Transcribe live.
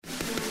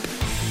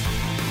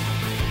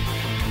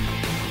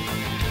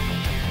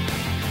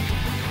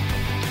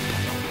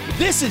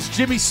This is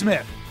Jimmy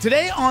Smith.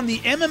 Today on the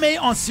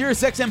MMA on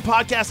SiriusXM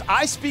podcast,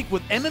 I speak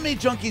with MMA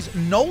Junkies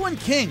Nolan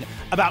King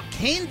about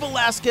Cain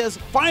Velasquez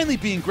finally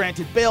being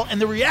granted bail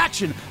and the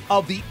reaction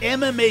of the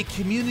MMA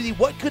community.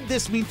 What could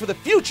this mean for the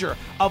future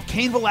of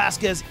Cain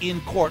Velasquez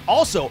in court?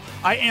 Also,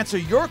 I answer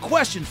your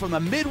questions from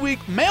the midweek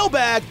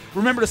mailbag.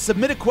 Remember to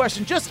submit a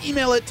question. Just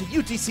email it to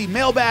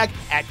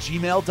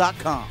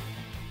utcmailbag@gmail.com.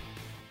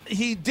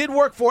 He did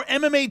work for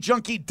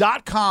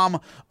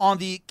MMAJunkie.com on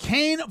the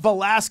Cain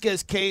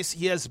Velasquez case.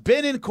 He has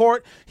been in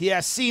court. He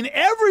has seen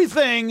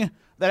everything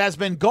that has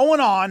been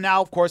going on.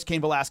 Now, of course, Cain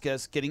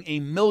Velasquez getting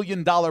 $1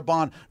 million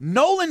bond.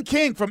 Nolan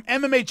King from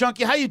MMA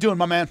Junkie. How you doing,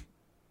 my man?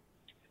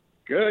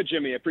 Good,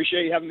 Jimmy. I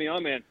appreciate you having me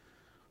on, man.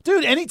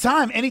 Dude,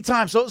 anytime.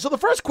 So the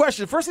first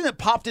thing that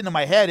popped into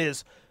my head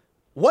is,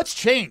 what's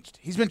changed?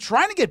 He's been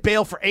trying to get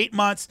bail for 8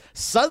 months.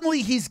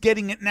 Suddenly he's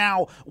getting it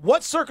now.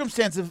 What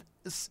circumstances,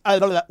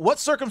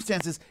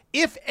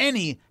 if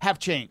any, have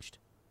changed?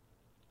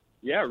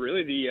 Yeah,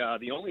 really,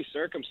 the only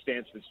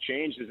circumstance that's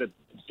changed is that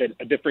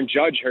a different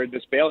judge heard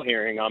this bail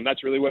hearing.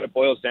 That's really what it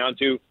boils down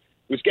to. It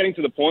was getting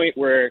to the point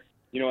where,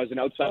 as an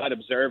outside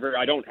observer,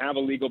 I don't have a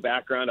legal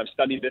background. I've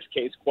studied this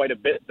case quite a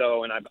bit,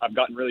 though, and I've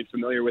gotten really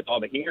familiar with all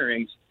the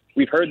hearings.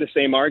 We've heard the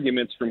same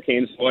arguments from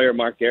Cain's lawyer,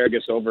 Mark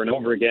Garagos, over and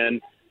over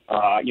again.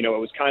 It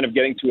was kind of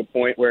getting to a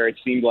point where it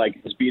seemed like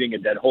it was beating a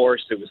dead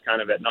horse. It was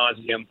kind of ad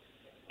nauseum.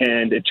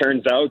 And it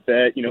turns out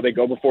that, they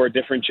go before a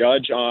different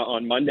judge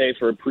on Monday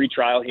for a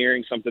pretrial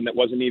hearing, something that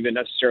wasn't even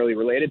necessarily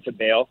related to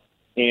bail.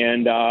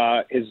 And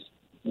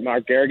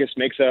Mark Garagos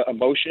makes a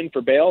motion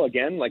for bail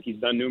again, like he's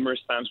done numerous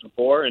times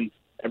before. And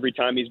every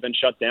time he's been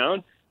shut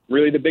down.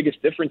 Really, the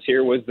biggest difference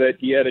here was that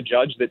he had a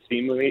judge that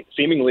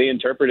seemingly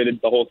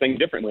interpreted the whole thing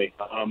differently.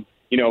 And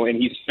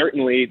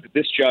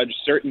this judge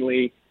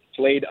certainly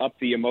played up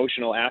the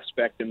emotional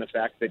aspect in the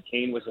fact that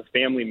Cain was a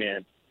family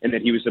man and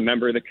that he was a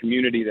member of the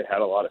community that had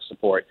a lot of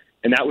support.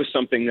 And that was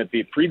something that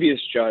the previous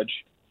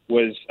judge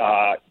was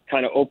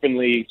kind of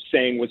openly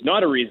saying was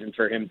not a reason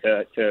for him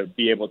to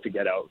be able to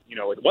get out.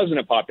 It wasn't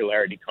a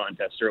popularity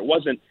contest, or it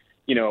wasn't,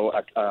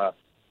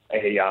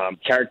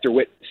 character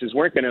witnesses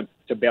weren't going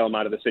to bail him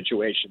out of the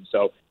situation.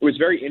 So it was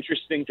very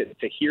interesting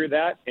to hear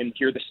that and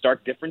hear the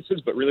stark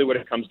differences, but really what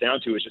it comes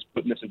down to is just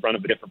putting this in front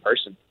of a different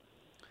person.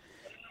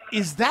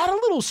 Is that a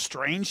little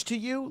strange to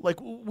you? Like,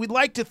 we'd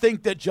like to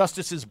think that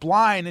justice is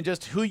blind and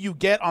just who you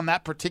get on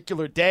that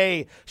particular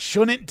day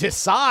shouldn't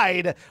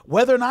decide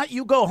whether or not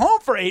you go home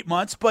for 8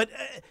 months. But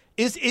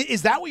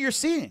is that what you're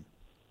seeing?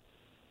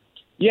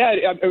 Yeah,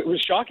 it was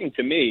shocking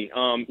to me.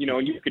 And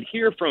you could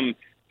hear from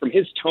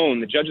his tone,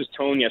 the judge's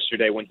tone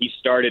yesterday when he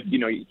started.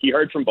 He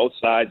heard from both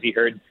sides. He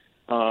heard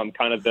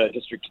kind of the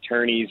district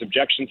attorney's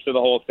objections to the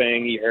whole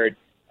thing. He heard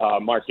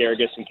Mark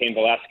Garagos and Cain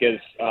Velasquez,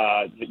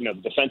 the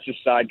defense's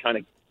side kind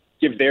of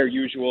give their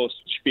usual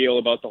spiel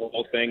about the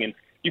whole thing. And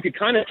you could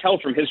kind of tell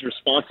from his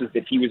responses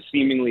that he was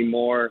seemingly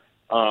more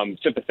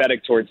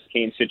sympathetic towards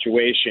Cain's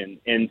situation.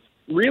 And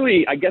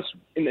really, I guess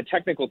in the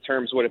technical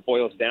terms, what it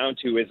boils down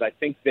to is I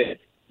think that,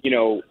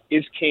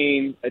 is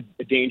Cain a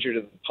danger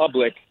to the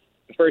public?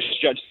 The first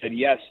judge said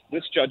yes.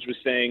 This judge was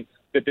saying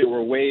that there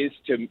were ways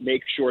to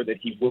make sure that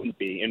he wouldn't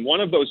be. And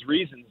one of those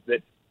reasons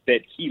that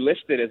he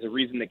listed as a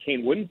reason that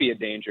Cain wouldn't be a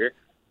danger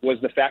was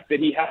the fact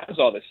that he has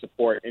all this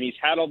support, and he's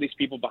had all these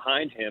people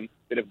behind him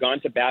that have gone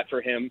to bat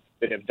for him,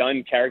 that have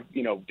done,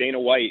 Dana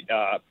White,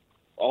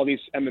 all these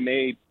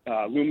MMA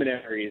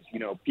luminaries,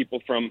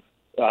 people from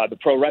the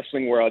pro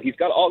wrestling world. He's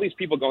got all these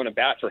people going to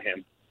bat for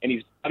him, and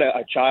he's got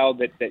a child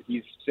that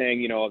he's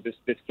saying,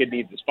 this kid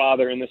needs his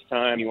father in this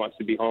time. He wants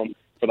to be home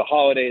for the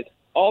holidays.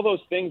 All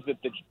those things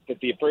that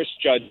the first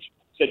judge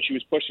said she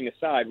was pushing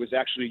aside was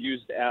actually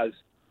used as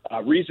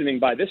reasoning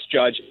by this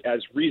judge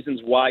as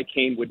reasons why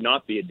Cain would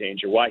not be a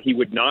danger, why he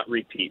would not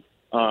repeat.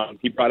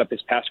 He brought up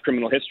his past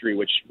criminal history,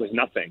 which was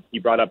nothing. He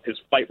brought up his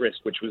fight risk,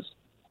 which was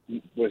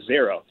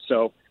zero.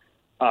 So,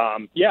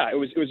 it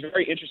was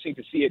very interesting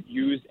to see it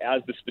used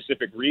as the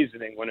specific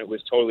reasoning when it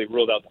was totally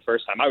ruled out the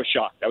first time. I was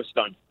shocked. I was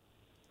stunned.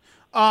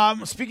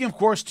 Speaking, of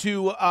course,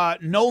 to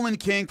Nolan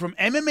King from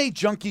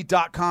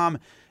MMAJunkie.com,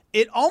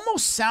 it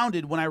almost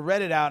sounded when I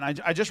read it out, and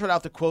I just read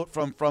out the quote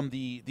from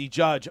the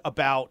judge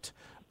about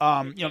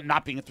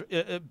not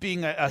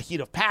being a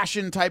heat of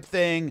passion type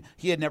thing.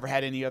 He had never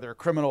had any other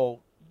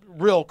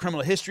real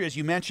criminal history, as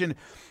you mentioned.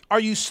 Are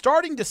you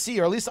starting to see,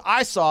 or at least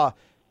I saw,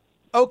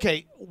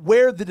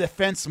 where the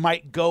defense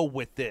might go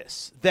with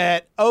this?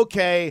 That,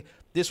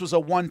 this was a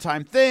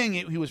one-time thing.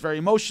 He was very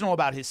emotional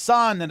about his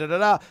son,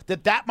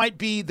 that might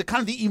be the kind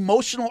of the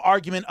emotional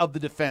argument of the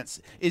defense.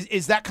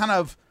 Is that kind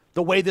of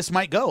the way this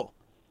might go?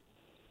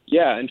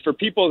 Yeah, and for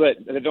people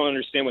that don't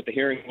understand what the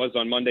hearing was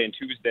on Monday and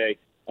Tuesday,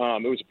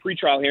 it was a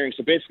pretrial hearing.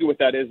 So basically what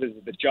that is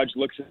the judge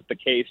looks at the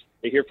case,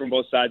 they hear from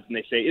both sides, and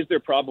they say, is there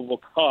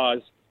probable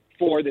cause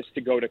for this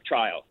to go to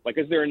trial? Like,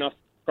 is there enough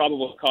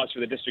probable cause for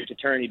the district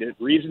attorney to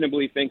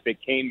reasonably think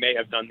that Cain may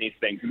have done these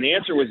things? And the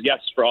answer was yes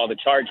for all the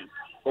charges.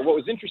 But what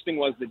was interesting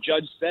was the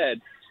judge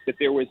said that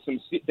there was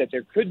that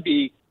there could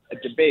be a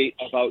debate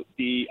about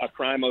a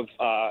crime of,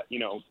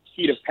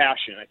 heat of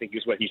passion, I think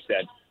is what he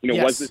said.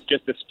 Yes. Was this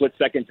just a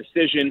split-second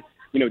decision?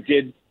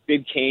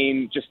 Did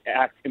Cain just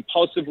act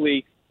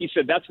impulsively? He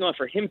said that's not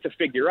for him to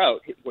figure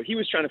out. What he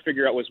was trying to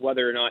figure out was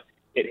whether or not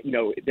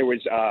there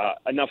was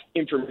enough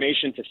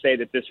information to say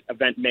that this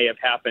event may have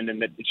happened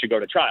and that it should go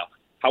to trial.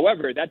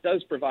 However, that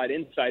does provide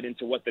insight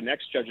into what the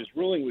next judge's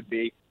ruling would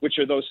be, which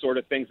are those sort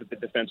of things that the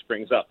defense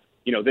brings up.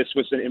 This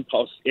was an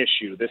impulse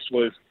issue. This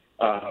was,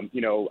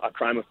 a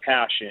crime of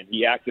passion.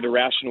 He acted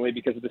irrationally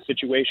because of the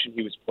situation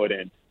he was put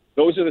in.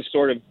 Those are the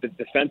sort of the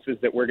defenses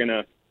that we're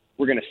gonna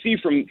see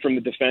from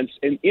the defense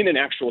in an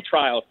actual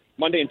trial.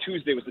 Monday and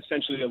Tuesday was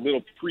essentially a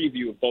little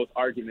preview of both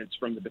arguments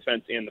from the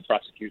defense and the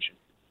prosecution.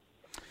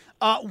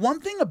 One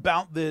thing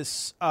about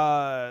this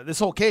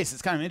whole case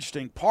is kind of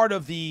interesting. Part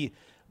of the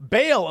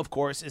bail, of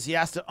course, is he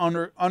has to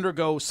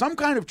undergo some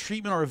kind of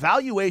treatment or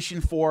evaluation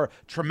for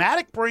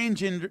traumatic brain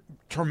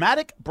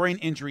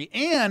injury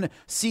and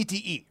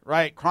CTE,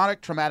 right?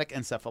 Chronic traumatic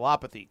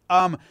encephalopathy.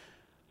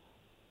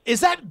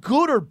 Is that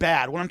good or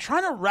bad? What I'm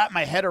trying to wrap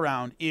my head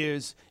around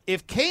is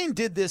if Cain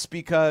did this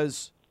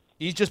because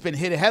he's just been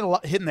hit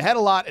in the head a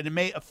lot, and it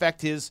may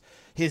affect his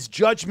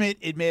judgment,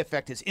 it may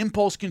affect his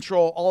impulse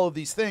control, all of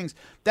these things,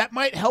 that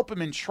might help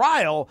him in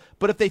trial.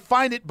 But if they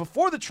find it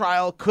before the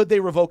trial, could they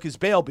revoke his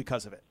bail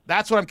because of it?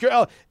 That's what I'm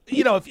curious.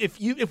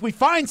 If we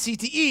find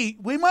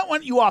CTE, we might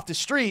want you off the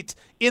street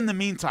in the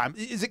meantime.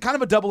 Is it kind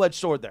of a double-edged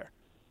sword there?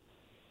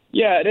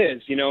 Yeah, it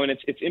is. And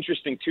it's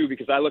interesting too,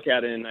 because I look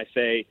at it and I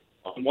say,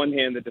 on one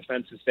hand, the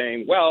defense is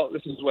saying, well,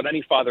 this is what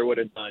any father would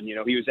have done. He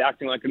was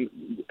acting like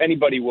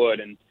anybody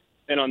would. And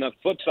on the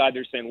flip side,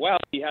 they're saying, well,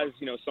 he has,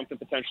 something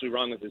potentially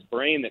wrong with his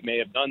brain that may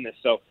have done this.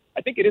 So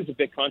I think it is a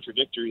bit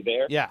contradictory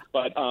there. Yeah.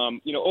 But,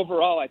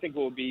 overall, I think it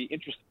will be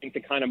interesting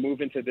to kind of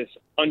move into this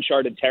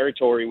uncharted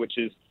territory, which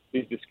is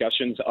these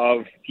discussions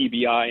of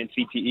TBI and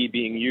CTE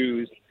being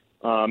used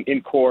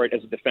in court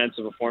as a defense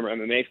of a former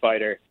MMA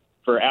fighter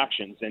for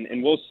actions.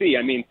 And we'll see.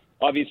 I mean,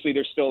 obviously,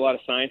 there's still a lot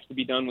of science to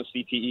be done with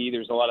CTE.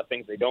 There's a lot of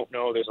things they don't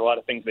know. There's a lot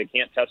of things they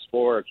can't test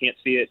for or can't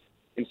see it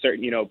in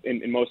certain,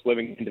 in most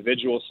living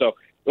individuals. So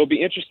it'll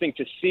be interesting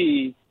to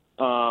see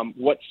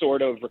what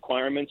sort of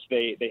requirements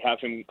they have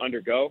him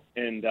undergo.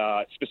 And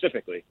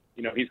specifically,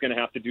 he's going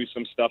to have to do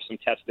some stuff, some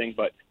testing.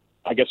 But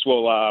I guess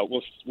we'll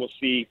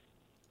see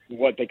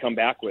what they come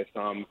back with.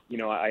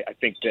 I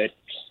think that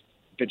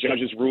the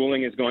judge's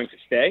ruling is going to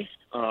stay.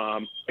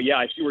 But yeah,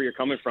 I see where you're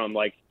coming from.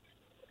 Like,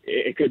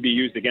 it could be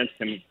used against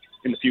him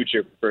in the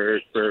future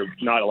for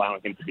not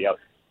allowing him to be out.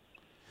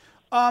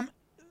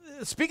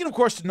 Speaking, of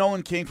course, to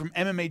Nolan King from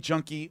MMA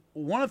Junkie,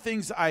 one of the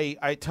things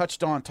I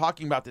touched on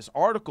talking about this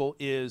article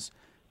is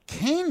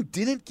Cain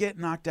didn't get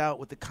knocked out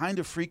with the kind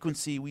of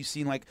frequency we've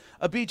seen, like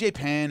a BJ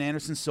Penn,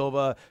 Anderson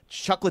Silva,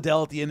 Chuck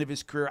Liddell at the end of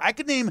his career. I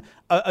could name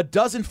a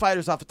dozen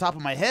fighters off the top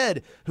of my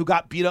head who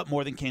got beat up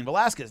more than Cain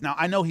Velasquez. Now,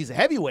 I know he's a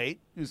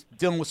heavyweight who's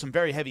dealing with some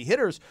very heavy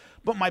hitters,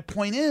 but my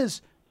point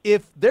is,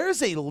 if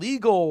there's a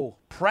legal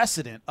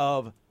precedent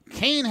of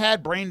Cain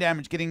had brain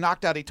damage, getting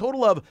knocked out a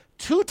total of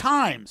 2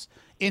 times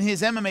in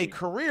his MMA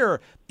career,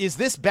 is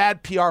this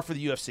bad PR for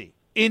the UFC?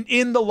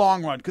 In the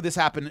long run, could this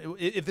happen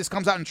if this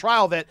comes out in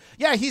trial that,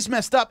 yeah, he's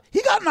messed up.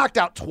 He got knocked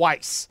out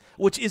twice,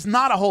 which is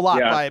not a whole lot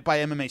by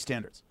MMA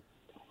standards.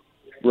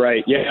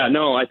 Right. Yeah,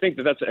 no, I think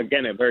that's,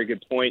 again, a very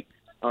good point.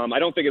 I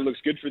don't think it looks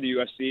good for the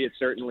UFC. It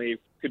certainly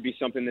could be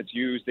something that's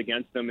used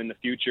against them in the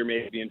future,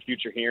 maybe in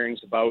future hearings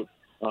about,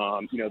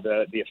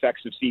 the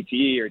effects of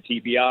CTE or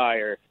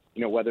TBI, or,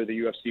 whether the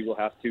UFC will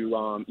have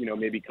to,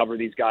 maybe cover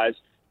these guys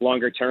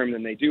longer term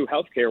than they do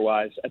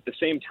healthcare-wise. At the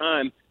same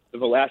time, the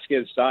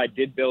Velasquez side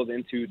did build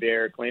into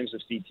their claims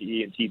of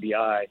CTE and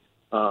TBI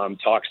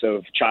talks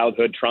of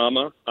childhood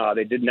trauma.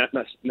 They did not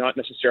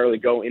necessarily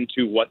go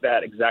into what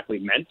that exactly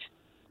meant.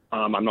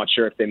 I'm not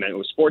sure if they meant it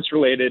was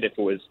sports-related, if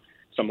it was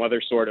some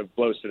other sort of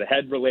blows to the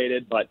head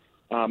related, but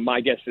my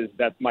guess is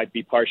that might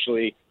be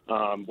partially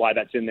why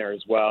that's in there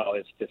as well,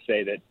 is to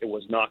say that it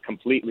was not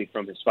completely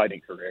from his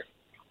fighting career.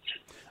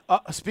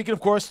 Speaking, of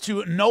course,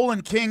 to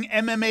Nolan King,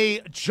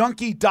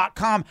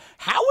 MMAJunkie.com.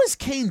 How has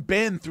Cain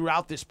been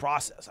throughout this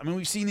process? I mean,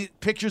 we've seen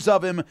pictures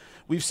of him.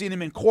 We've seen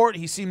him in court.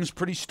 He seems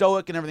pretty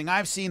stoic and everything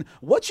I've seen.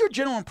 What's your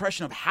general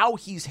impression of how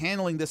he's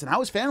handling this and how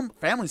his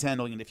family's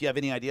handling it, if you have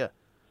any idea?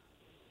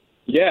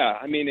 Yeah,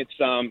 I mean, it's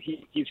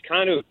he's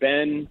kind of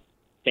been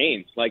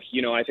Cain. Like,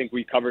 I think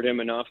we covered him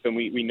enough, and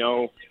we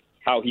know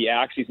how he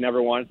acts. He's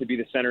never wanted to be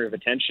the center of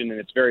attention, and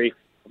it's very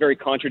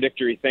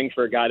contradictory thing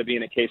for a guy to be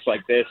in a case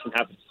like this and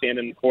have to stand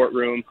in the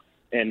courtroom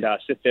and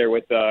sit there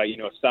with a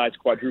size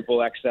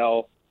quadruple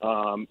XL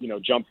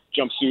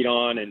jumpsuit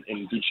on and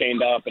be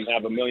chained up and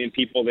have a million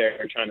people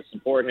there trying to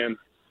support him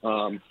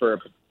for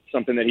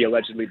something that he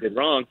allegedly did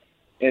wrong.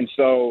 And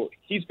so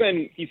he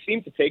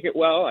seemed to take it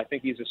well. I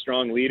think he's a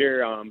strong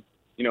leader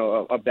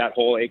of that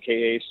whole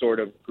AKA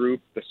sort of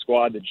group, the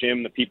squad, the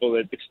gym, the people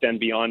that extend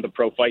beyond the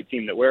pro fight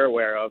team that we're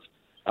aware of.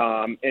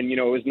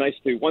 It was nice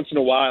to, once in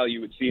a while,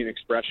 you would see an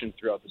expression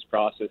throughout this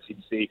process.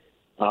 You'd see,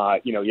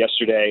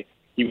 yesterday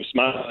he was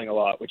smiling a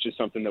lot, which is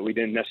something that we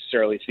didn't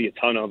necessarily see a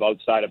ton of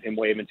outside of him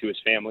waving to his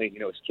family,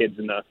 his kids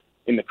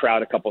in the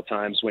crowd a couple of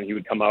times when he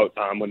would come out,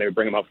 when they would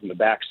bring him out from the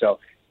back. So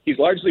he's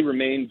largely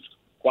remained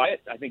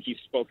quiet. I think he's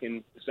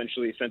spoken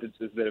essentially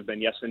sentences that have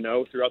been yes and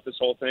no throughout this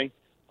whole thing.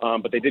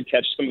 But they did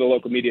catch, some of the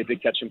local media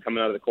did catch him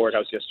coming out of the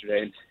courthouse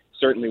yesterday, and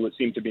certainly would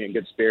seem to be in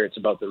good spirits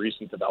about the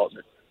recent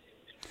development.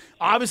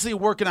 Obviously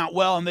working out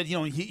well, and that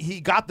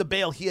he got the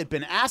bail he had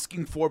been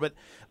asking for. But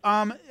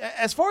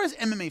as far as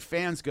MMA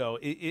fans go,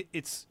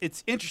 it's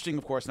interesting,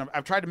 of course, and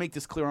I've tried to make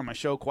this clear on my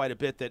show quite a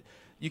bit, that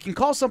you can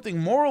call something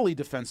morally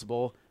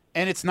defensible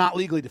and it's not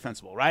legally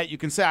defensible, right? You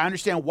can say, I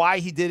understand why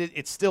he did it.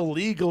 It's still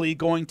legally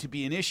going to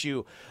be an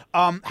issue.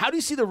 How do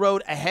you see the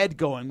road ahead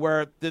going,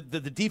 where the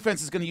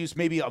defense is going to use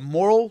maybe a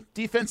moral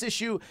defense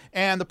issue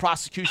and the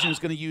prosecution is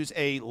going to use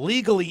a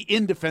legally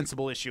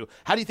indefensible issue?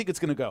 How do you think it's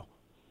going to go?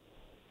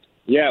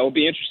 Yeah, it will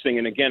be interesting.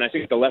 And again, I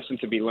think the lesson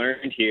to be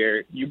learned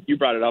here, you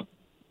brought it up,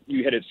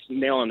 you hit its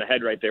nail on the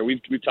head right there.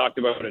 We've talked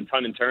about it a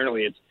ton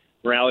internally. It's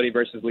morality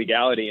versus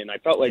legality. And I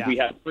felt like we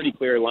had pretty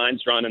clear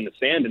lines drawn in the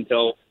sand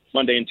until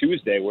Monday and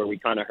Tuesday, where we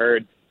kind of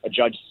heard a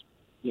judge,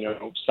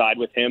 side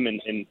with him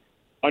and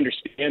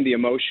understand the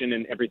emotion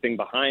and everything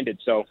behind it.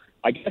 So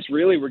I guess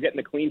really we're getting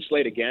a clean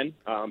slate again.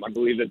 I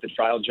believe that the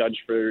trial judge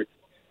for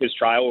his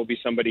trial will be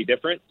somebody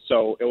different.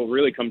 So it will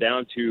really come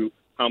down to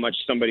how much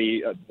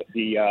somebody,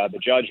 the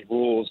judge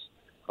rules,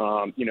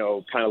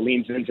 kind of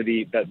leans into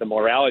the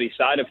morality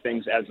side of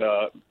things as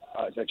a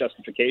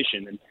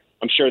justification. And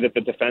I'm sure that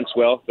the defense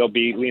will. They'll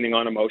be leaning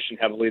on emotion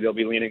heavily. They'll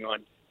be leaning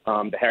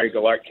on the Harry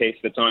Gillart case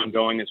that's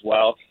ongoing as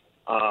well.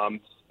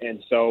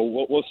 And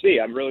so we'll see.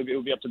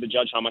 It'll be up to the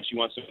judge how much he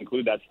wants to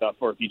include that stuff,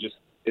 or if he just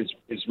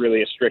is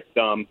really a strict,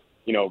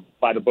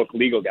 by the book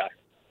legal guy.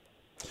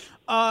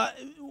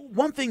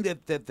 One thing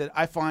that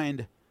I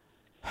find,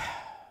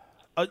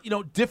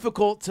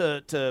 difficult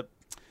to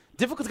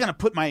kind of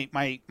put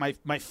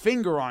my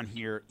finger on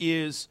here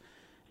is,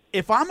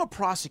 if I'm a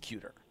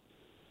prosecutor,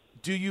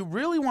 do you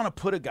really want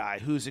to put a guy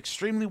who's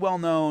extremely well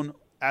known,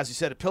 as you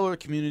said, a pillar of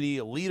the community,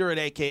 a leader at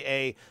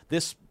AKA,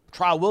 this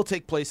trial will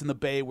take place in the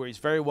Bay where he's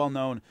very well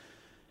known.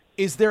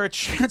 Is there a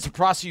chance a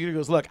prosecutor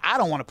goes, look, I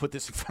don't want to put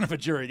this in front of a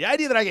jury. The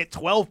idea that I get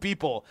 12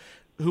 people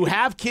who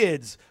have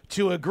kids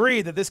to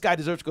agree that this guy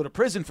deserves to go to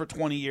prison for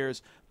 20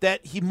 years,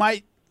 that he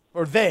might,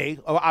 or they,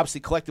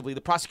 obviously collectively,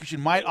 the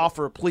prosecution might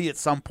offer a plea at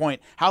some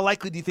point. How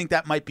likely do you think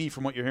that might be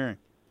from what you're hearing?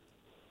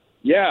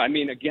 Yeah, I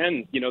mean,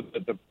 again,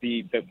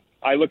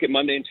 I look at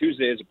Monday and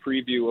Tuesday as a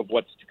preview of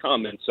what's to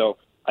come. And so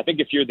I think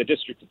if you're the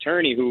district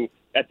attorney who,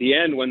 at the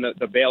end, when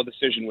the bail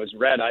decision was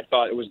read, I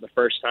thought it was the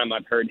first time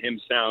I've heard him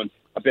sound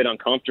a bit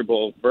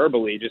uncomfortable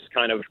verbally, just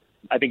kind of,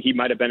 I think he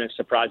might have been as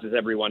surprised as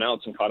everyone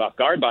else and caught off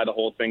guard by the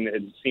whole thing that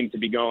had seemed to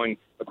be going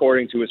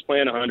according to his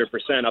plan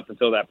 100% up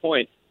until that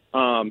point.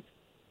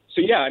 So,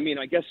 yeah, I mean,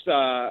 I guess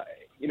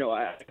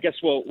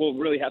we'll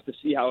really have to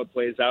see how it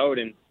plays out.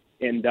 And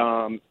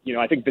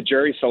I think the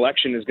jury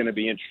selection is going to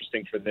be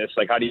interesting for this.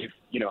 Like, how do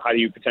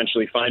you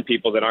potentially find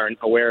people that aren't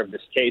aware of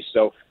this case?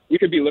 So we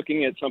could be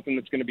looking at something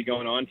that's going to be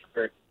going on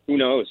for, who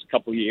knows, a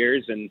couple of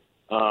years. And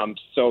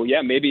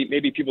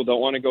maybe people don't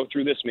want to go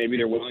through this. Maybe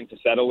they're willing to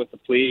settle with the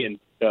plea, and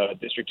the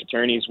district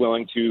attorney is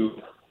willing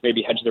to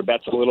maybe hedge their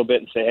bets a little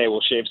bit and say, hey,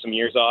 we'll shave some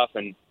years off,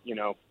 and,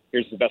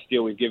 here's the best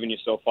deal we've given you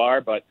so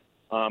far. But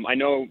I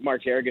know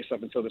Mark Garagos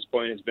up until this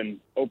point has been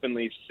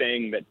openly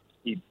saying that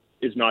he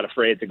is not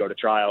afraid to go to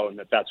trial and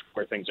that that's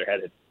where things are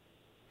headed.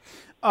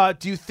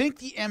 Do you think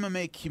the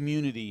MMA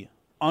community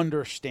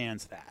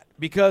understands that?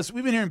 Because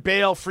we've been hearing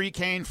bail, free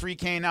Cain.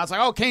 Now it's like,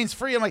 oh, Cain's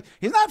free. I'm like,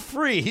 he's not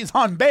free. He's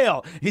on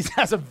bail. He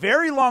has a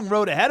very long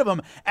road ahead of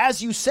him.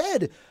 As you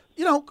said,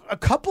 a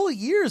couple of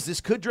years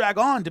this could drag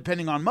on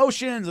depending on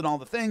motions and all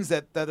the things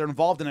that are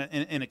involved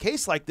in a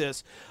case like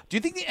this. Do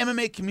you think the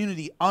MMA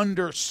community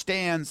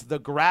understands the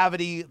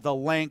gravity, the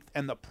length,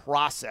 and the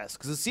process?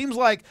 Because it seems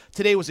like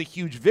today was a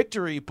huge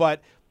victory,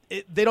 but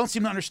they don't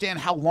seem to understand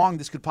how long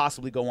this could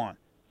possibly go on.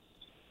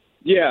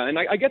 Yeah, and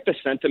I get the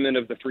sentiment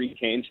of the free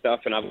Cain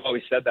stuff, and I've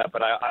always said that,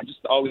 but I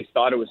just always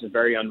thought it was a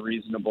very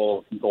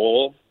unreasonable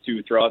goal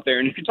to throw out there.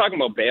 And if you're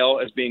talking about bail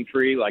as being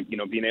free, like,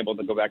 being able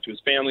to go back to his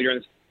family during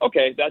this,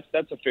 okay,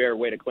 that's a fair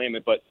way to claim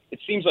it. But it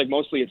seems like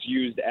mostly it's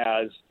used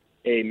as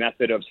a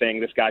method of saying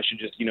this guy should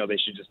just, they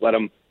should just let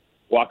him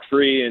walk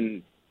free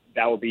and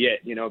that will be it,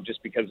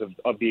 just because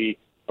of the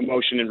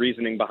emotion and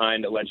reasoning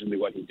behind allegedly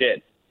what he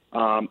did.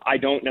 I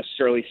don't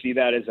necessarily see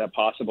that as a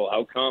possible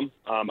outcome.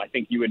 I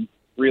think you would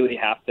really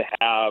have to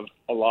have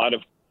a lot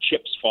of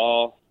chips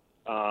fall,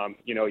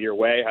 your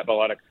way, have a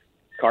lot of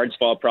cards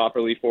fall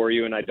properly for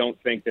you. And I don't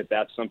think that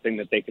that's something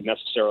that they could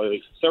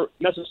necessarily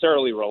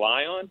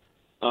rely on.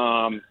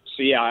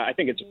 I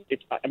think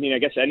I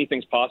guess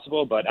anything's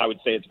possible, but I would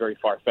say it's very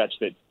far-fetched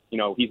that,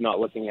 he's not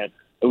looking at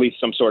least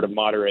some sort of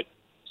moderate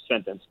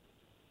sentence.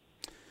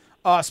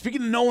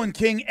 Speaking of Nolan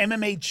King,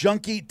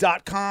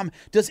 MMAJunkie.com,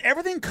 does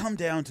everything come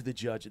down to the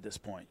judge at this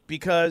point?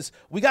 Because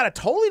we got a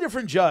totally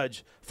different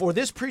judge for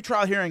this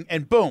pretrial hearing,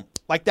 and boom,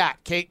 like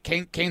that,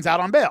 Kane's out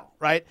on bail,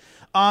 right?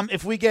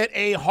 If we get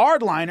a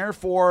hardliner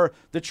for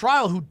the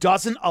trial who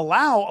doesn't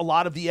allow a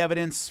lot of the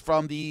evidence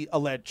from the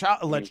alleged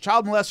child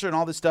molester and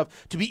all this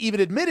stuff to be even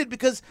admitted,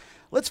 because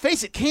let's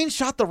face it, Kane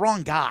shot the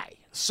wrong guy.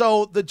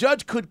 So the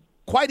judge could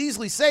quite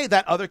easily say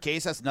that other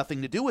case has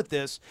nothing to do with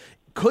this.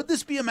 Could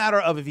this be a matter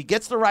of if he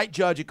gets the right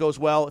judge, it goes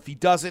well. If he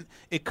doesn't,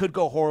 it could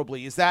go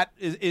horribly. Is that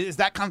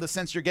kind of the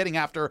sense you're getting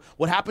after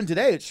what happened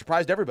today? It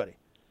surprised everybody.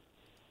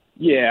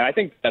 Yeah, I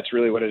think that's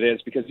really what it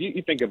is, because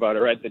you think about it,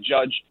 right? The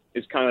judge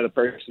is kind of the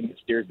person that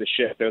steers the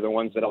ship. They're the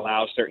ones that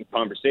allow certain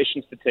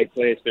conversations to take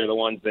place. They're the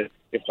ones that,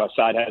 if a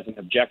side has an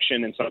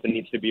objection and something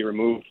needs to be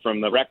removed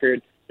from the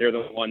record, they're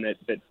the one that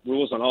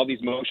rules on all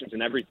these motions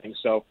and everything.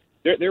 So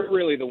they're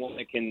really the one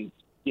that can,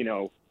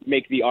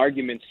 make the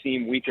argument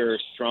seem weaker or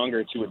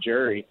stronger to a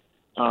jury.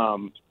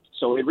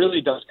 So it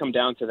really does come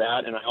down to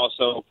that. And I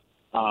also,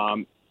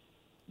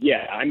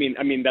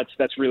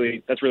 that's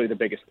really the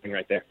biggest thing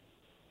right there.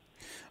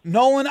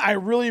 Nolan, I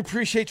really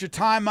appreciate your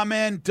time, my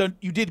man.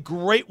 You did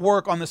great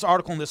work on this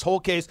article and this whole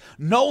case.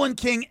 Nolan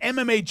King,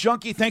 MMA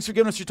Junkie, thanks for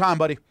giving us your time,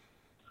 buddy.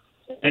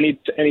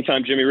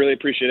 Anytime, Jimmy. Really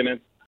appreciate it, man.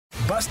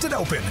 Busted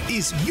Open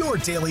is your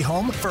daily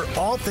home for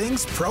all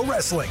things pro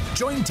wrestling.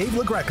 Join Dave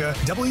LaGreca,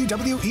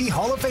 WWE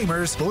Hall of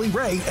Famers Bully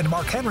Ray and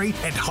Mark Henry,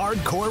 and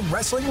hardcore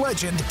wrestling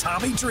legend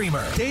Tommy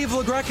Dreamer. Dave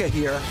LaGreca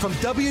here. From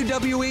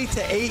WWE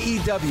to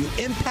AEW,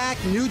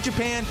 Impact, New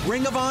Japan,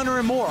 Ring of Honor,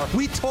 and more.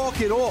 We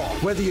talk it all.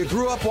 Whether you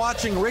grew up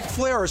watching Ric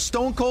Flair or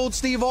Stone Cold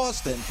Steve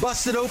Austin,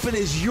 Busted Open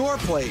is your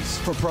place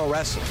for pro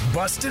wrestling.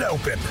 Busted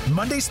Open,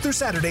 Mondays through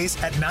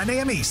Saturdays at 9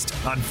 a.m. East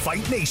on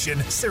Fight Nation,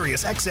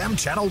 Sirius XM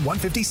Channel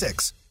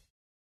 156.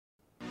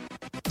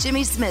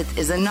 Jimmy Smith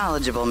is a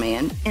knowledgeable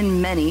man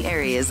in many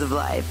areas of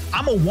life.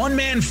 I'm a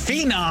one-man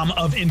phenom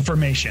of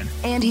information.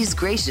 And he's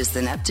gracious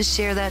enough to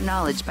share that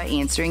knowledge by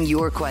answering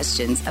your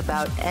questions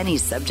about any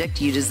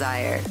subject you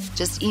desire.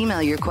 Just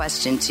email your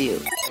question to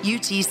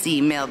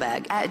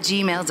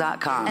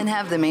utcmailbag@gmail.com and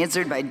have them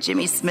answered by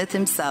Jimmy Smith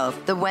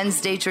himself. The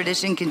Wednesday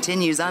tradition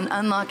continues on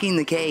Unlocking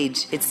the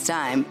Cage. It's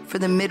time for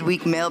the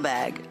Midweek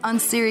Mailbag on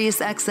Sirius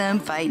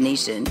XM Fight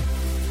Nation.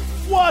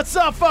 What's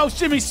up, folks?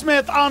 Jimmy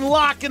Smith,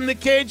 Unlocking the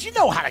Cage. You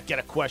know how to get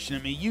a question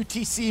at me.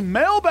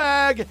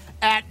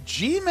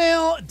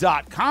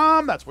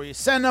 utcmailbag@gmail.com. That's where you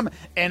send them,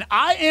 and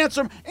I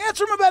answer them.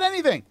 Answer them about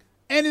anything.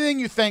 Anything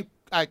you think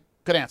I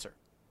could answer,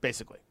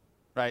 basically,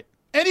 right?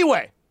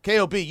 Anyway,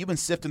 KOB, you've been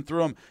sifting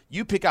through them.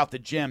 You pick out the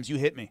gems. You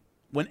hit me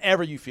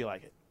whenever you feel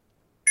like it.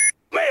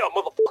 Mail,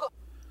 motherfucker.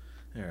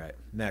 All right.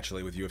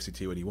 Naturally, with UFC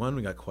 281,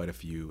 we got quite a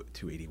few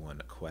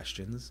 281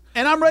 questions.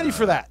 And I'm ready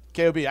for that,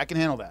 KOB. I can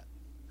handle that.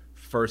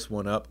 First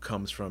one up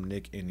comes from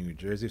Nick in New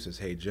Jersey. Says,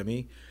 hey,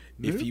 Jimmy,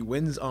 if he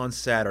wins on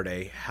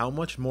Saturday, how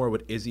much more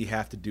would Izzy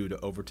have to do to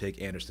overtake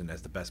Anderson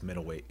as the best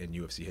middleweight in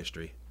UFC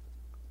history?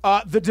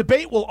 The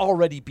debate will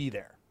already be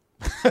there.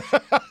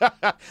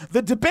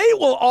 The debate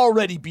will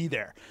already be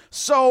there.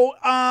 So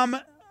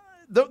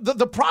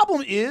the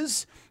problem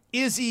is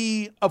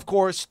Izzy, of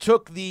course,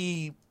 took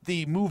the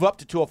move up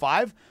to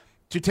 205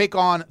 to take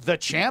on the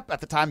champ at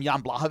the time,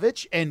 Jan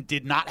Blachowicz, and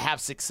did not have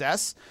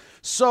success.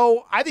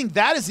 So I think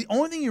that is the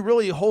only thing you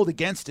really hold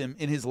against him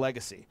in his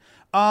legacy.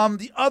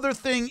 The other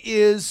thing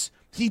is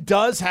he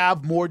does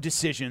have more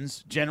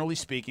decisions, generally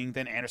speaking,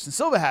 than Anderson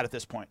Silva had at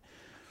this point.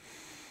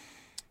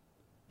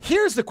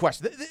 Here's the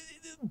question.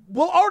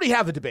 We'll already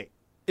have the debate.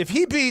 If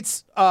he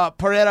beats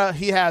Pereira,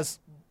 he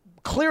has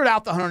cleared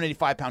out the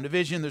 185-pound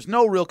division. There's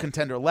no real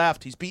contender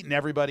left. He's beaten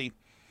everybody.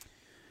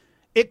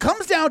 It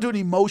comes down to an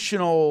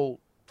emotional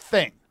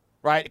thing,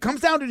 right? It comes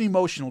down to an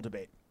emotional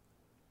debate.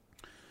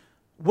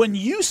 When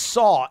you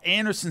saw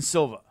Anderson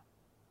Silva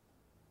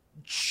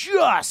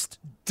just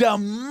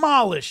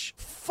demolish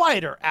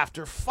fighter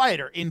after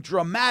fighter in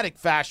dramatic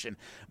fashion,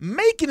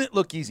 making it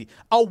look easy,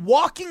 a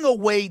walking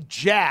away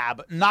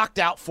jab knocked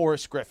out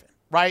Forrest Griffin,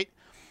 right?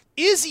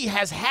 Izzy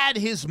has had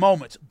his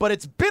moments, but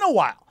it's been a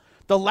while.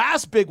 The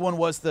last big one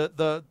was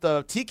the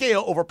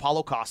TKO over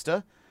Paulo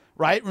Costa,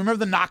 right? Remember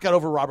the knockout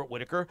over Robert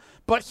Whittaker?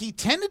 But he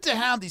tended to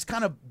have these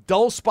kind of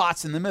dull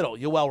spots in the middle.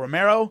 Yoel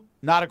Romero,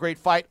 not a great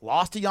fight,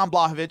 lost to Jan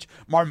Blachowicz.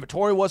 Marvin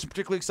Vettori wasn't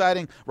particularly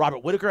exciting.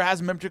 Robert Whittaker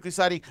hasn't been particularly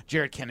exciting.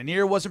 Jared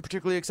Cannonier wasn't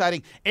particularly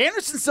exciting.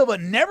 Anderson Silva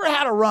never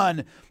had a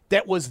run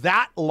that was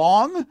that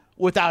long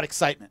without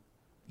excitement.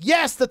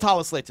 Yes, the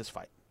Thales Leites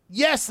fight.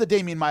 Yes, the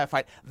Damian Maia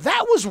fight.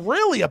 That was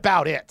really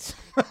about it.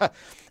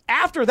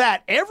 After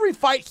that, every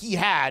fight he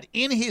had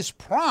in his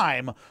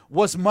prime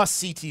was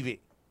must-see TV.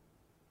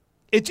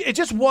 It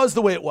just was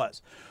the way it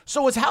was.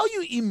 So it's how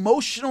you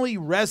emotionally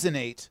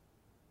resonate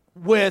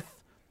with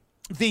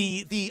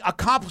the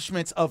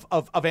accomplishments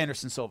of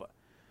Anderson Silva.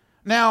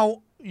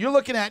 Now, you're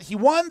looking at, he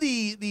won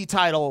the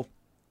title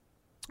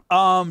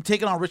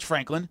taking on Rich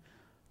Franklin.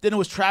 Then it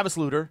was Travis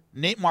Lutter,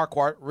 Nate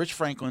Marquardt, Rich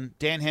Franklin,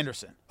 Dan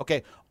Henderson.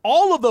 Okay,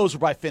 all of those were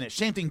by finish.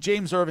 Same thing,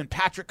 James Irvin,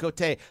 Patrick Cote.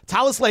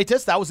 Thales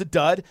Leites, that was a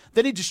dud.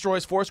 Then he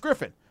destroys Forrest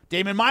Griffin.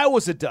 Damon Maia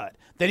was a dud.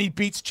 Then he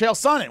beats Chael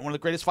Sonnen, one of the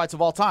greatest fights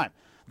of all time.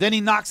 Then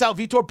he knocks out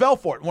Vitor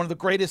Belfort, one of the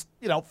greatest,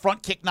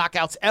 front kick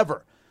knockouts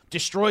ever.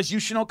 Destroys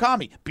Yushin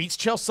Okami. Beats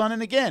Chael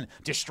Sonnen again.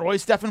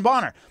 Destroys Stephan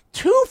Bonner.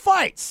 2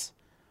 fights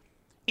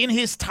in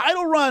his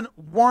title run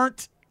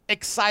weren't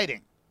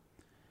exciting.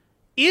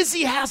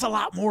 Izzy has a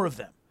lot more of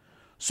them.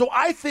 So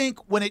I think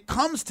when it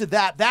comes to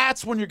that,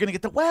 that's when you're going to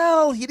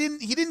get he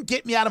didn't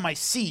get me out of my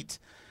seat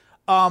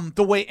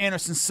the way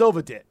Anderson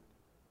Silva did.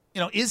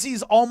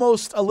 Izzy's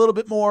almost a little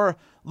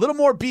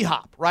more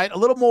B-hop, right? A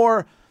little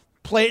more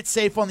play it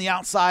safe on the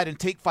outside and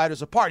take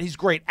fighters apart. He's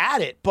great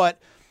at it,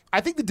 but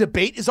I think the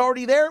debate is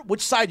already there.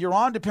 Which side you're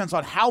on depends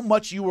on how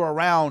much you were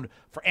around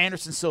for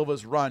Anderson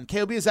Silva's run.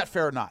 KOB, is that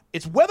fair or not?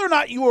 It's whether or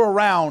not you were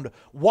around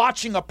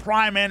watching a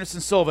prime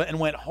Anderson Silva and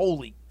went,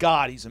 holy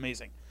God, he's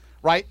amazing,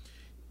 right?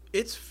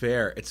 It's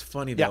fair. It's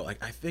funny, though.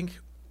 Yeah.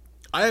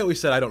 I always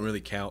said I don't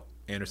really count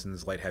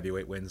Anderson's light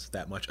heavyweight wins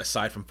that much,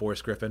 aside from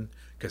Forrest Griffin.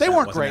 They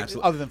weren't great,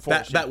 other than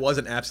Forrest. That was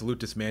an absolute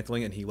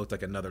dismantling, and he looked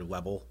like another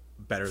level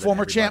better than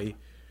former everybody.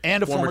 Champ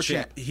and a former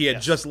champ. He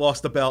had just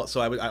lost the belt,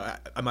 so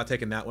I'm not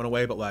taking that one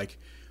away. But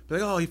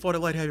he fought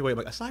at light heavyweight.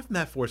 Aside from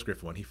that Forrest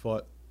Griffin one, he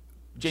fought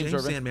James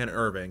Sandman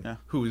Irving,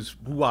 who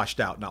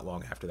washed out not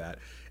long after that,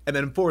 and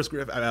then Forrest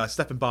Griffin,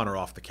 Stephan Bonner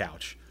off the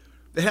couch.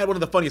 They had one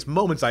of the funniest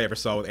moments I ever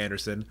saw with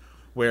Anderson,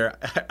 where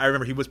I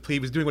remember he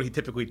was doing what he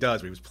typically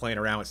does, where he was playing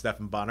around with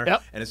Stephan Bonner,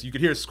 and as you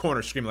could hear his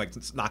corner screaming,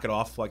 knock it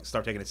off,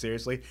 start taking it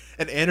seriously.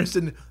 And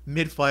Anderson,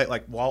 mid-fight,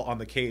 while on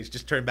the cage,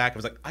 just turned back and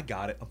was like, I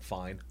got it, I'm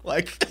fine.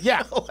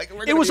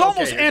 It was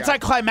almost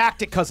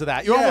anticlimactic because of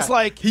that. You're almost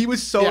like... He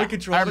was so in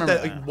control of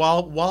that,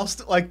 while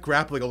still,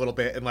 grappling a little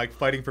bit and,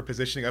 fighting for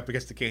positioning up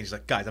against the cage. He's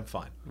like, guys, I'm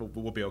fine.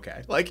 We'll be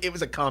okay. It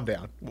was a calm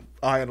down.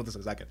 I'll handle this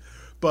in a second.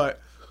 But...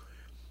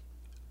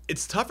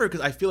 it's tougher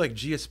because I feel like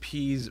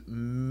GSP's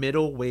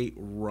middleweight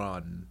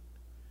run,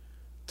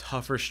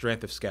 tougher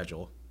strength of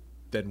schedule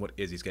than what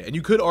Izzy's getting. And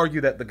you could argue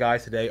that the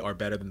guys today are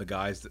better than the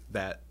guys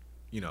that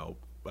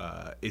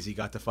Izzy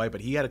got to fight,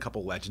 but he had a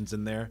couple legends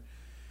in there.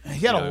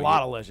 He had a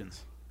lot of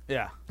legends.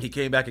 Yeah. He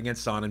came back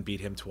against Son and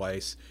beat him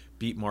twice.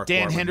 Beat Mark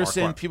Dan Barber.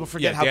 Henderson. People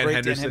forget how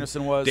great Dan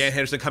Henderson was. Dan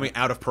Henderson coming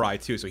out of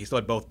Pride, too, so he still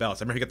had both belts.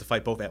 I remember he got to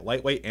fight both at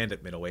lightweight and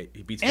at middleweight.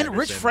 He beats And Henderson.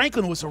 Rich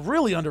Franklin was a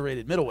really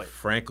underrated middleweight.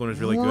 Franklin was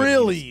really good.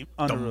 Really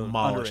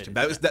demolished him.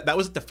 underrated. That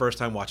was the first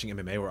time watching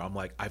MMA where I'm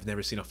like, I've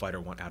never seen a fighter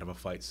want out of a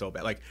fight so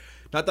bad.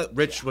 Not that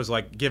Rich was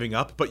giving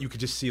up, but you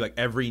could just see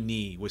every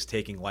knee was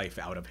taking life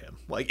out of him.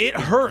 It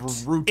hurt.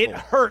 Brutal. It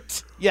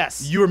hurt.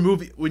 Yes. You were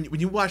moving when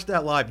you watched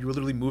that live. You were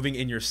literally moving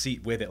in your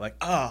seat with it.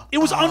 It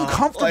was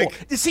uncomfortable.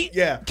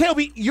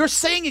 KLB, you're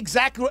saying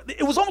exactly what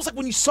it was. Almost like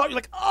when you saw it, you're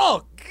like,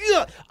 oh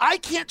God, I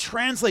can't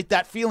translate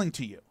that feeling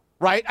to you,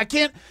 right? I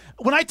can't.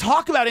 When I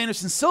talk about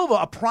Anderson Silva,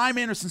 a prime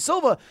Anderson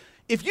Silva,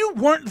 if you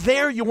weren't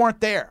there, you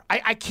weren't there.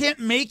 I can't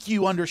make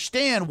you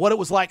understand what it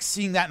was like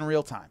seeing that in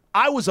real time.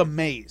 I was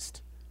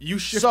amazed. You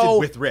shifted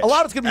with Rich. A lot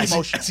of it's going to be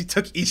emotional. As he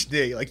took each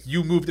knee,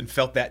 you moved and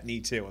felt that knee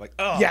too.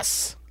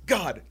 Yes.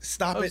 God,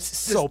 stop it.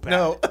 So bad.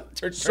 No.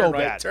 turn right,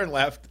 bad. Turn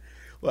left.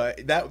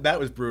 That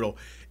was brutal.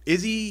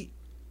 Izzy's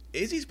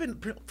been,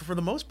 for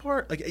the most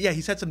part,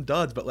 he's had some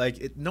duds, but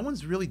no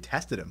one's really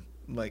tested him.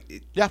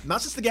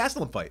 Not since the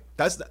Gastelum fight.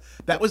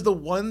 That was the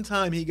one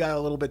time he got a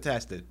little bit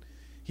tested.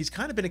 He's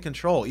kind of been in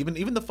control.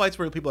 Even the fights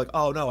where people are like,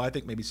 oh no, I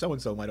think maybe so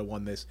and so might have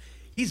won this.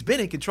 He's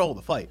been in control of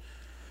the fight.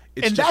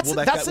 And that's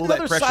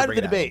another side of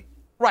the debate.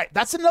 Right.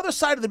 That's another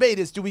side of the debate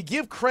is, do we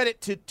give credit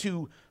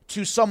to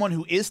someone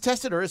who is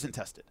tested or isn't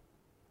tested?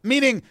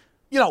 Meaning,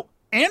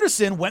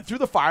 Anderson went through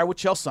the fire with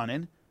Chael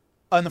Sonnen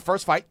in the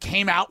first fight,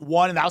 came out,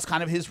 won, and that was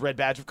kind of his red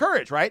badge of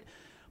courage, right?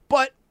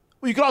 But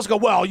you could also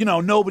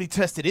go, nobody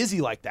tested Izzy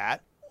like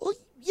that. Well,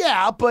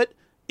 yeah, but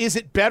is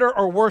it better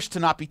or worse to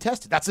not be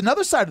tested? That's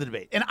another side of the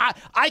debate. And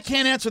I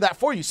can't answer that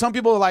for you. Some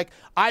people are like,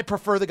 I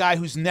prefer the guy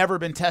who's never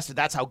been tested.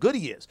 That's how good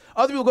he is.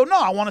 Other people go,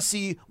 no, I want to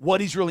see what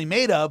he's really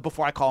made of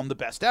before I call him the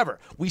best ever.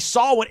 We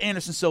saw what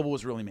Anderson Silva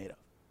was really made of.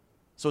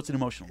 So it's an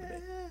emotional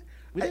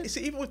debate.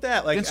 See, even with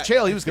that, against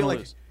Chael, he was going to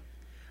lose.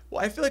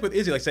 Well, I feel like with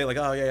Izzy, saying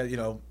oh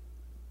yeah,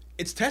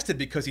 it's tested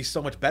because he's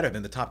so much better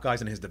than the top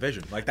guys in his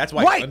division. That's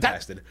why he's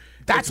untested.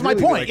 That's my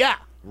point. Yeah.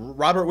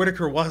 Robert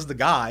Whittaker was the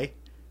guy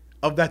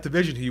of that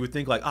division who you would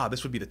think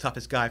this would be the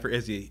toughest guy for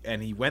Izzy,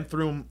 and he went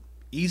through him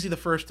easy the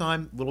first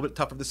time, a little bit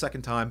tougher the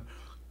second time,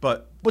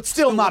 but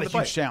still not a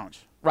huge challenge,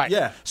 right?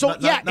 Yeah. So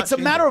it's a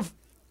matter of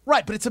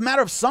but it's a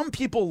matter of some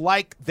people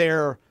like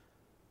their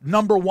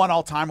number one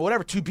all time or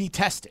whatever to be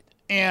tested,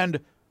 and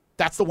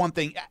that's the one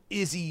thing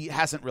Izzy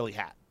hasn't really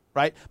had,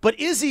 right? But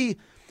Izzy,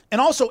 and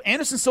also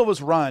Anderson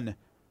Silva's run,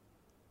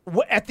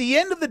 at the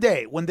end of the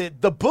day, when the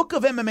book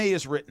of MMA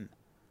is written,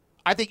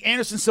 I think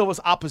Anderson Silva's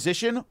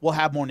opposition will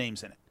have more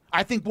names in it.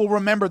 I think we'll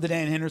remember the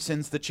Dan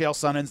Hendersons, the Chael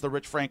Sonnens, the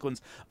Rich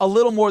Franklins a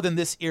little more than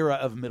this era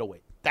of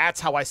middleweight. That's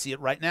how I see it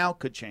right now.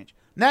 Could change.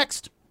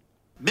 Next.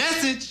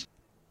 Message.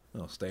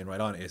 Well, staying right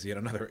on Izzy,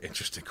 another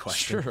interesting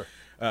question. Sure.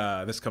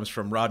 This comes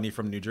from Rodney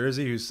from New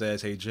Jersey, who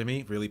says, hey,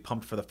 Jimmy, really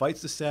pumped for the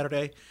fights this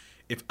Saturday.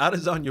 If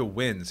Adesanya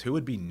wins, who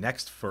would be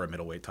next for a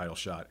middleweight title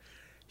shot?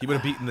 He would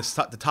have beaten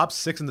the top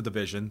 6 in the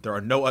division. There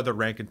are no other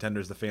ranked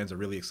contenders the fans are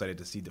really excited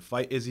to see to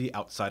fight Izzy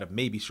outside of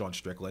maybe Sean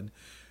Strickland.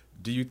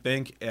 Do you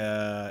think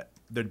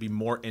there'd be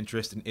more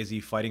interest in Izzy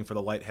fighting for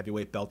the light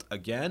heavyweight belt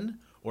again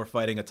or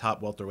fighting a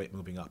top welterweight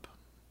moving up?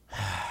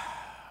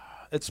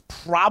 It's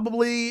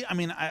probably,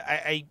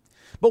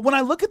 but when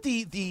I look at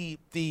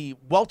the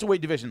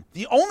welterweight division,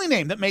 the only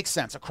name that makes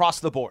sense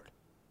across the board,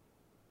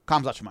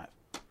 Khamzat Chimaev.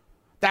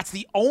 That's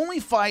the only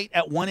fight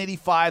at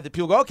 185 that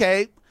people go,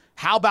 okay,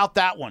 how about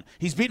that one?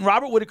 He's beaten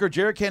Robert Whittaker,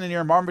 Jared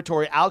Cannonier, Marvin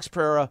Vettori, Alex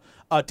Pereira,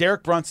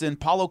 Derek Brunson,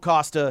 Paulo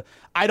Costa.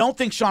 I don't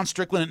think Sean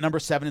Strickland at number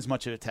 7 is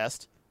much of a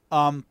test.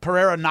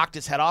 Pereira knocked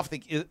his head off. I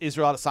think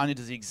Israel Adesanya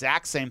does the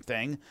exact same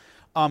thing.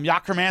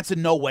 Jack Hermansson,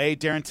 no way.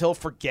 Darren Till,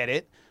 forget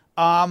it.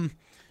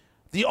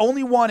 The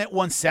only one at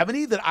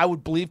 170 that I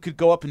would believe could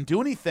go up and do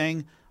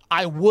anything,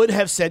 I would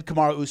have said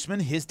Kamaru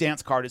Usman. His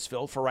dance card is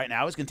filled for right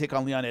now. He's going to take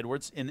on Leon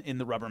Edwards in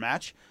the rubber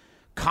match.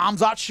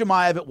 Khamzat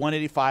Chimaev at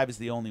 185 is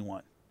the only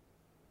one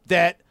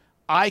that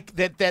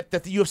the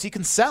UFC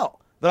can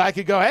sell. That I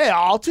could go, hey,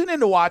 I'll tune in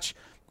to watch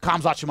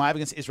Khamzat Chimaev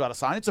against Israel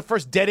Adesanya. It's the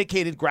first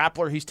dedicated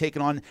grappler he's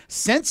taken on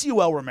since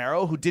Yoel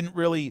Romero, who didn't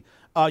really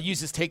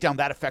use his takedown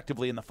that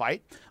effectively in the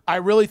fight. I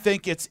really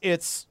think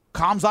it's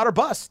Khamzat or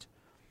bust.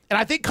 And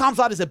I think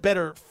Khamzat is a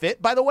better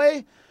fit, by the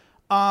way,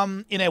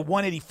 in a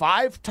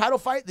 185 title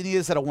fight than he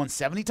is at a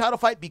 170 title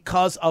fight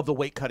because of the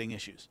weight cutting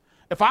issues.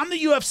 If I'm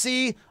the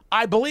UFC,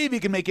 I believe he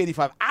can make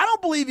 85. I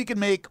don't believe he can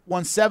make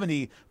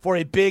 170 for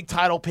a big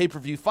title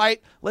pay-per-view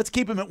fight. Let's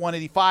keep him at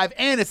 185,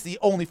 and it's the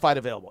only fight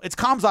available. It's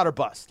Khamzat or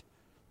bust.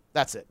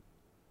 That's it.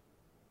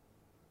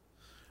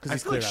 I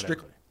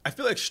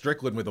feel like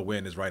Strickland with a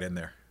win is right in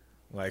there.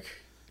 Like,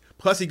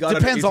 plus he got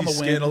Depends under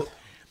Izzy's on the skin. win.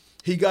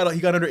 He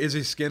got under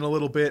Izzy's skin a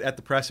little bit at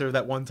the presser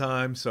that one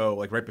time. So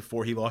like right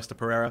before he lost to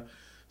Pereira.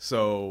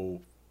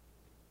 So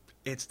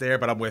it's there,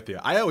 but I'm with you.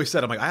 I always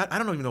said, I'm like, I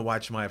don't even know why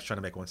Chimaev's trying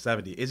to make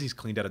 170. Izzy's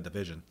cleaned out a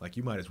division. Like,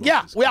 you might as well.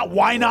 Yeah.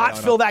 Why not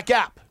fill that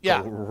gap?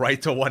 Yeah. Go right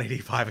to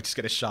 185 and just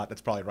get a shot.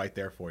 That's probably right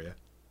there for you.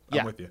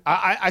 I'm with you.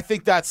 I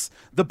think that's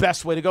the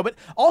best way to go. But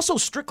also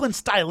Strickland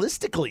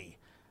stylistically,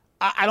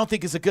 I don't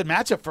think is a good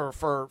matchup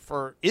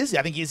for Izzy.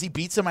 I think Izzy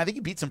beats him. I think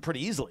he beats him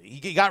pretty easily.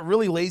 He got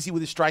really lazy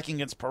with his striking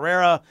against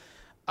Pereira.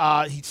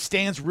 He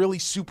stands really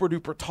super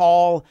duper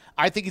tall.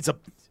 I think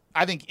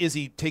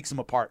Izzy takes him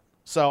apart.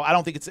 So I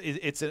don't think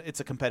it's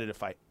a competitive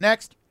fight.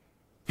 Next.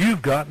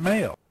 You've got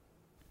mail.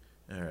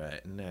 All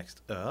right,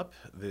 next up,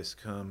 this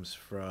comes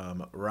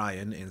from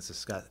Ryan in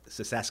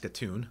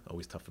Saskatoon.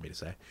 Always tough for me to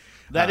say.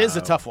 That is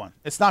a tough one.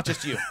 It's not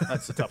just you.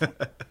 That's a tough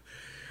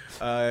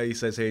one. He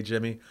says, hey,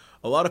 Jimmy,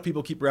 a lot of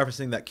people keep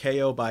referencing that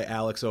KO by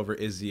Alex over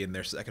Izzy in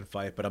their second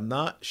fight, but I'm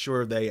not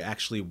sure they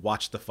actually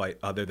watched the fight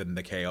other than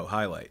the KO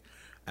highlight.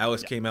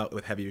 Alex came out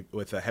with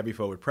a heavy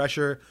forward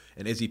pressure,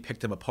 and Izzy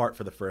picked him apart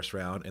for the first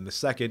round. In the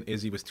second,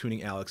 Izzy was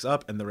tuning Alex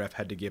up, and the ref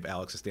had to give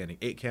Alex a standing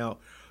 8 count.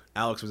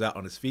 Alex was out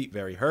on his feet,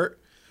 very hurt.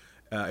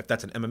 If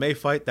that's an MMA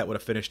fight, that would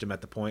have finished him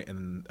at the point,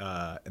 and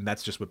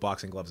that's just with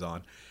boxing gloves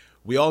on.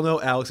 We all know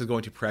Alex is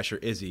going to pressure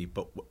Izzy,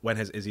 but when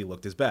has Izzy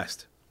looked his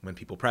best? When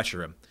people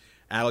pressure him.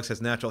 Alex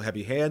has natural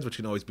heavy hands, which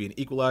can always be an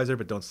equalizer,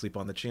 but don't sleep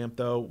on the champ,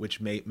 though,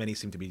 which many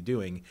seem to be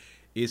doing.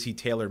 Is he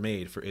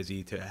tailor-made for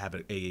Izzy to have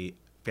a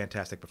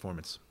fantastic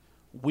performance?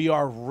 We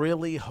are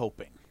really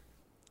hoping.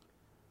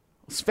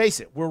 Let's face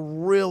it, we're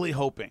really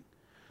hoping.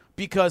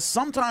 Because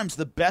sometimes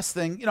the best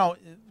thing,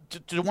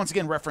 to once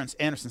again reference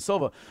Anderson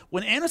Silva,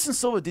 when Anderson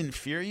Silva didn't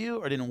fear you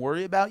or didn't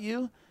worry about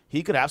you,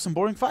 he could have some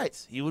boring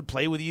fights. He would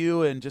play with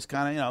you and just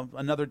kind of,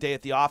 another day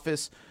at the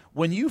office.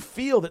 When you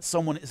feel that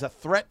someone is a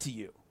threat to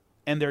you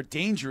and they're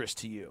dangerous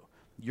to you,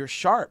 you're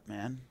sharp,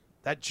 man.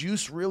 That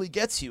juice really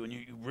gets you and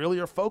you really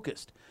are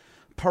focused.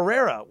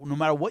 Pereira, no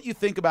matter what you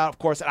think about, of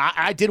course, and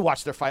I did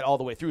watch their fight all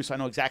the way through, so I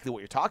know exactly what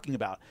you're talking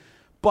about.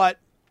 But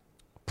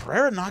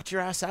Pereira knocked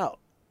your ass out.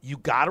 You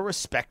got to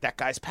respect that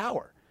guy's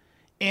power.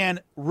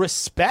 And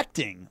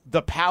respecting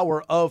the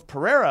power of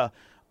Pereira,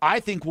 I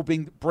think will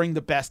bring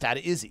the best out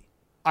of Izzy.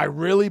 I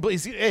really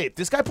believe, hey, if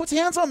this guy puts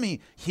hands on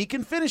me, he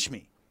can finish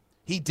me.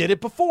 He did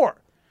it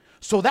before.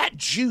 So that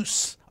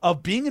juice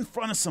of being in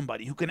front of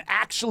somebody who can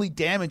actually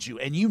damage you,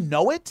 and you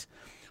know it,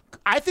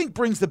 I think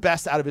brings the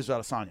best out of Israel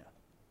Adesanya.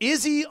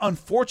 Izzy,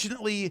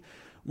 unfortunately,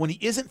 when he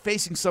isn't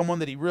facing someone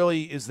that he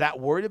really is that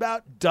worried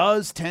about,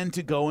 does tend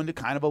to go into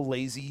kind of a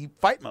lazy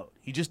fight mode.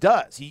 He just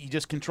does. He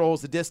just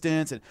controls the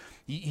distance, and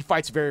he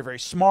fights very, very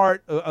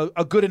smart.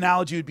 A good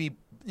analogy would be,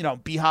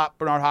 B-Hop,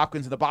 Bernard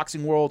Hopkins in the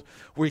boxing world,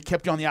 where he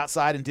kept you on the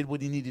outside and did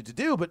what he needed to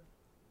do. But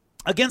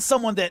against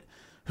someone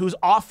whose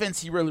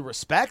offense he really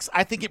respects,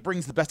 I think it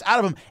brings the best out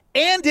of him,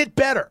 and it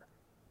better.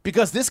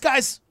 Because this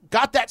guy's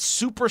got that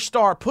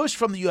superstar push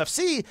from the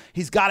UFC.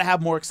 He's got to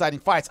have more exciting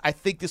fights. I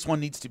think this one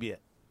needs to be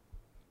it.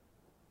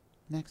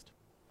 Next.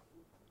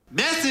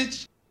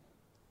 Message.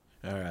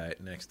 All right,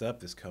 next up,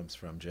 this comes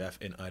from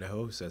Jeff in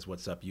Idaho, who says,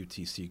 what's up,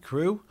 UTC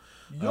crew?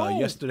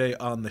 Yesterday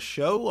on the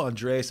show,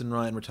 Andreas and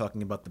Ryan were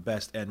talking about the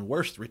best and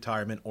worst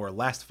retirement or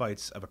last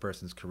fights of a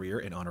person's career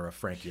in honor of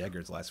Frankie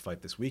Edgar's last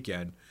fight this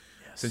weekend.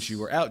 Since you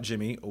were out,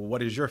 Jimmy,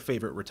 what is your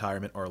favorite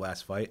retirement or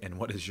last fight, and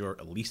what is your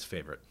least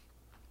favorite?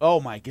 Oh,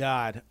 my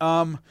God.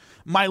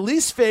 My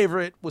least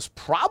favorite was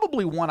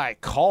probably one I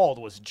called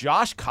was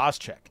Josh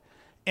Koscheck.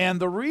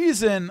 And the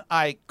reason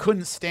I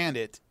couldn't stand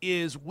it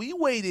is we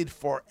waited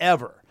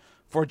forever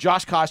for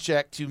Josh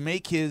Koscheck to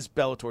make his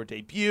Bellator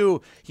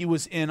debut. He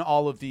was in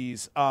all of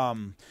these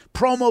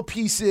promo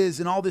pieces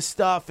and all this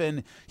stuff,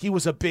 and he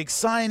was a big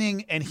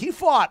signing. And he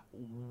fought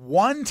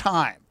one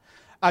time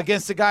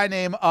against a guy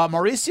named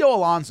Mauricio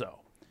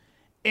Alonso.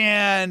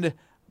 And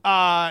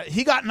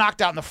he got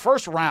knocked out in the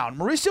first round.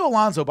 Mauricio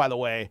Alonso, by the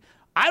way,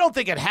 I don't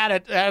think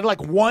had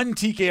like one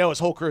TKO his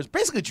whole career. He's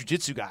basically a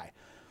jiu-jitsu guy.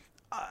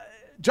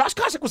 Josh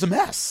Koscheck was a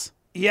mess.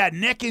 He had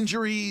neck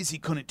injuries. He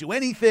couldn't do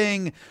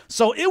anything.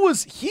 So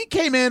he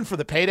came in for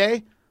the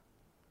payday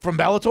from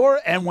Bellator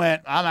and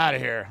went, I'm out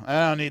of here.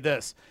 I don't need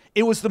this.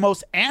 It was the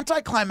most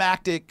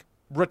anticlimactic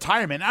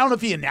retirement. I don't know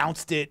if he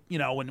announced it,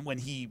 when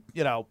he,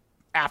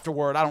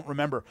 afterward. I don't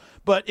remember.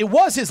 But it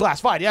was his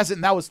last fight.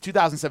 That was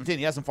 2017.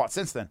 He hasn't fought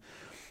since then.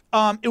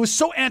 It was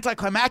so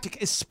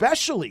anticlimactic,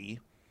 especially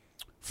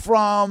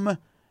from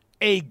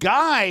a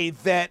guy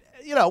that,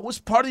 was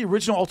part of the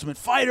original Ultimate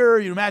Fighter.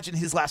 You imagine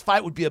his last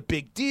fight would be a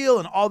big deal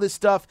and all this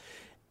stuff.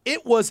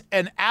 It was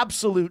an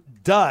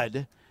absolute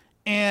dud,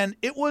 and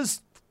it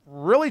was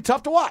really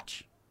tough to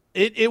watch.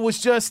 It was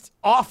just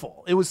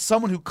awful. It was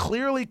someone who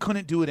clearly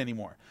couldn't do it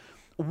anymore.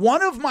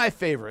 One of my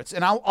favorites,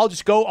 and I'll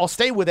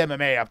stay with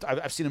MMA.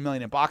 I've seen a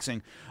million in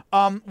boxing.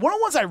 One of the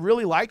ones I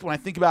really liked when I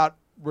think about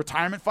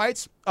retirement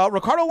fights,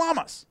 Ricardo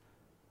Lamas.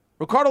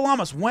 Ricardo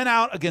Lamas went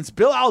out against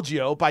Bill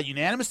Algeo by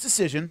unanimous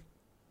decision.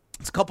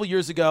 It's a couple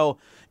years ago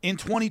in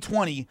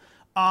 2020.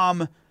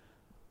 And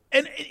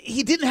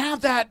he didn't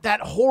have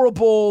that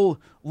horrible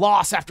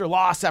loss after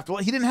loss after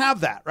loss. He didn't have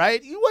that,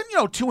 right? He went,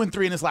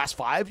 2-3 in his last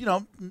 5.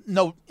 One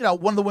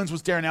of the wins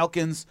was Darren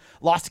Elkins,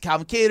 lost to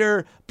Calvin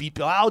Kattar, beat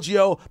Bill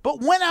Algeo, but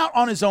went out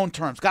on his own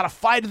terms. Got a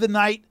fight of the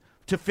night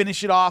to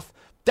finish it off.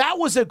 That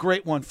was a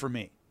great one for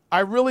me. I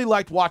really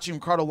liked watching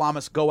Ricardo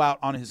Lamas go out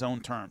on his own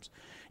terms.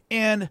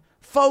 And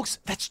folks,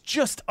 that's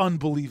just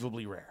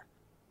unbelievably rare.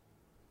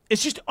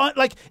 It's just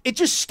it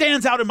just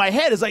stands out in my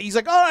head. It's like, he's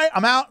like, all right,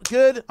 I'm out.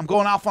 Good. I'm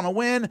going off on a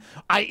win.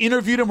 I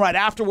interviewed him right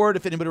afterward.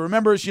 If anybody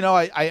remembers,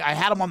 I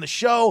had him on the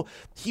show.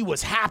 He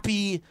was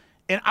happy.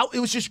 And it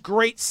was just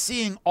great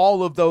seeing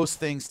all of those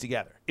things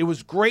together. It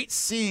was great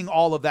seeing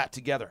all of that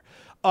together.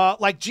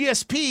 Like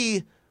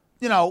GSP,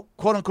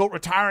 quote unquote,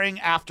 retiring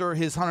after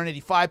his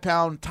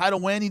 185-pound title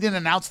win. He didn't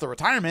announce the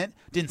retirement,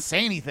 didn't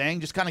say anything,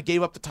 just kind of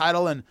gave up the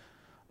title. And,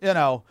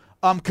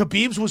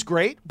 Khabib's was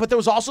great, but there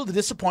was also the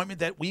disappointment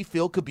that we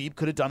feel Khabib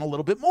could have done a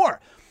little bit more.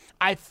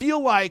 I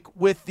feel like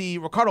with the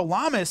Ricardo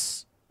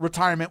Lamas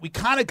retirement, we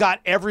kind of got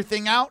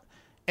everything out,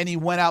 and he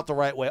went out the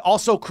right way.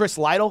 Also, Chris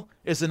Lytle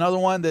is another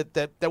one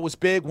that was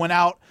big, went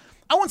out,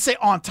 I wouldn't say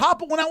on top,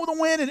 but went out with a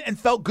win and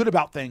felt good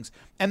about things.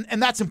 And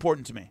that's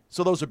important to me.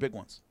 So those are big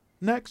ones.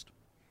 Next.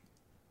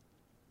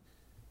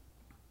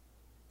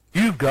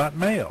 You've got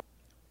mail.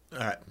 All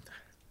right.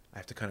 I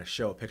have to kind of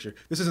show a picture.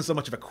 This isn't so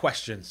much of a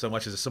question so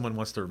much as if someone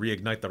wants to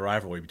reignite the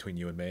rivalry between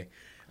you and me.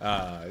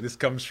 This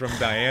comes from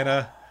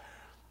Diana,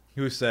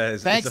 who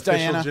says, thanks, it's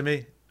official, Diana.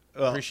 Jimmy.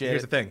 Well, Appreciate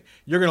here's it. the thing.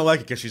 You're going to like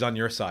it because she's on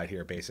your side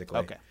here, basically.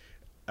 Okay.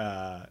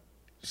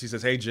 She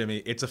says, hey, Jimmy,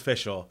 it's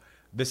official.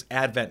 This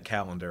advent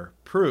calendar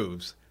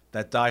proves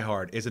that Die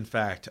Hard is, in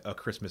fact, a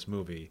Christmas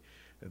movie.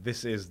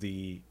 This is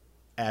the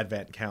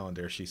advent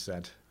calendar she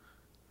sent.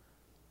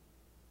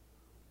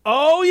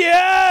 Oh,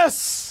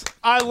 yes!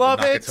 I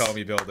love it.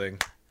 Nakatomi building.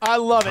 I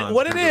love it.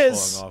 What it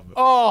is,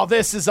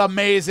 this is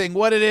amazing.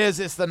 What it is,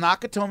 it's the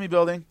Nakatomi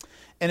building,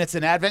 and it's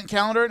an advent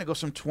calendar, and it goes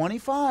from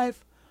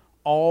 25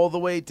 all the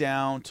way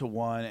down to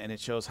 1, and it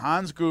shows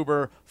Hans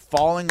Gruber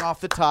falling off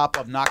the top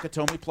of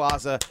Nakatomi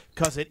Plaza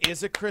because it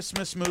is a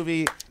Christmas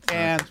movie,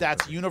 and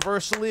that's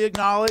universally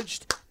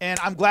acknowledged, and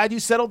I'm glad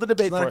you settled the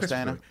debate for us,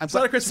 Diana. It's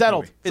not a Christmas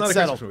movie. It's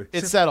settled.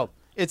 It's settled.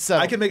 It's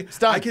settled.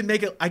 I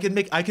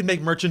can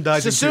make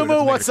merchandising.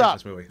 Susumu, what's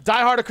up?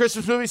 Die Hard a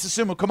Christmas movie?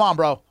 Susumu, come on,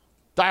 bro.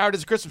 Die Hard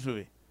is a Christmas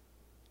movie.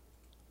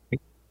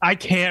 I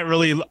can't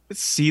really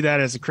see that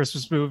as a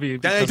Christmas movie.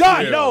 Done.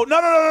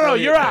 No.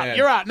 You're out.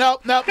 You're out. No.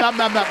 Cut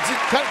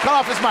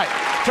off his mic.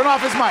 Turn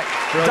off his mic.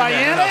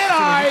 Diana and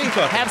I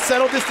have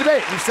settled this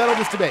debate. We've settled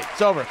this debate.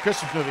 It's over.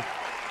 Christmas movie.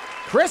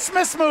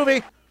 Christmas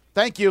movie.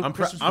 Thank you. I'm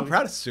proud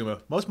of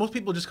Susumu. Most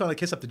people just kind of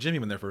kiss up to Jimmy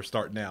when they're first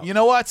starting out. You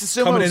know what,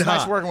 Susumu? It's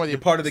nice working with you.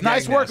 You're part of the gang.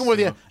 Nice working with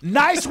you.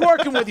 Nice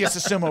working with you,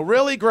 Susumu.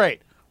 Really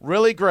great.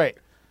 Really great.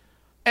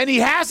 And he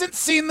hasn't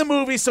seen the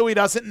movie, so he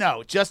doesn't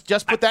know. Just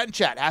put that in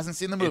chat. Hasn't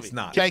seen the movie. It's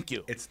not. Thank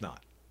you. It's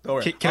not. Don't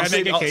worry. Can I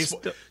make a case?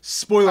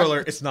 Spoiler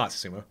alert, it's not,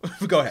 Susumu.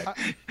 Go ahead.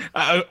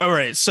 All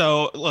right.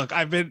 So, look,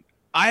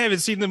 I haven't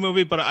seen the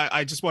movie, but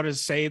I just wanted to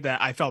say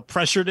that I felt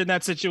pressured in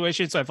that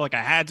situation, so I felt like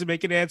I had to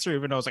make an answer,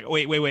 even though I was like,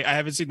 wait, I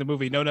haven't seen the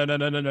movie. No, don't go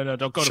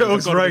to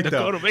me. Don't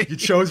go to me. You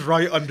chose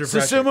right under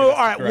pressure. Susumu, all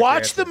right,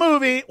 watch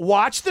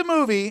the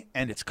movie,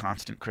 and its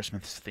constant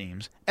Christmas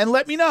themes, and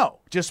let me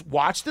know. Just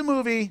watch the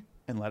movie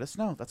and let us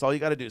know. That's all you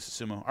got to do,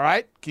 Susumu. All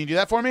right? Can you do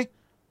that for me?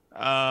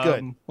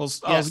 Good.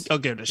 I'll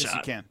give it a shot.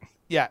 You can.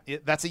 Yeah,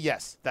 that's a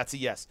yes. That's a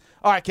yes.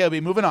 All right,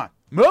 KLB, moving on.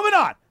 Moving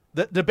on.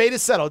 The debate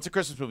is settled. It's a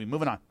Christmas movie.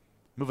 Moving on.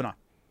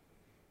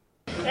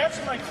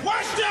 Answer my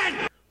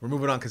question! We're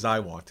moving on because I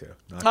want to.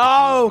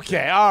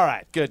 Okay. All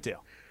right. Good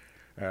deal.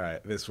 All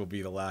right. This will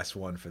be the last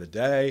one for the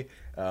day.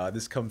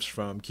 This comes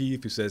from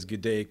Keith, who says,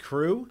 "Good day,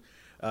 crew.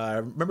 I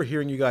remember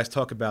hearing you guys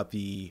talk about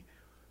the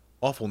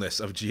awfulness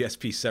of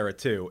GSP Serra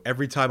 2.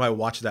 Every time I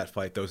watch that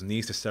fight, those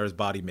knees to Serra's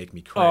body make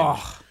me cringe.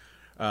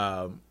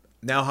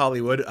 Now,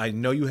 Hollywood, I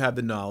know you have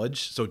the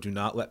knowledge, so do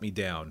not let me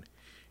down.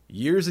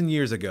 Years and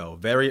years ago,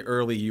 very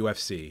early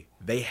UFC,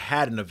 they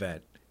had an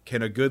event.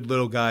 Can a good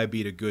little guy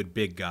beat a good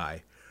big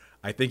guy?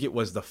 I think it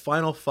was the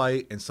final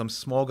fight, and some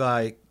small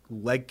guy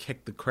leg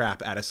kicked the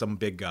crap out of some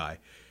big guy.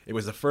 It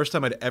was the first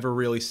time I'd ever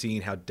really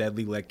seen how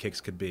deadly leg kicks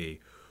could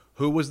be.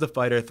 Who was the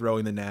fighter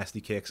throwing the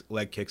nasty kicks,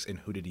 leg kicks, and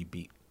who did he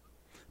beat?"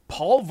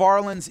 Paul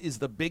Varlins is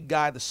the big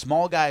guy. The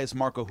small guy is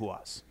Marco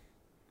Ruas.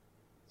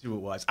 Who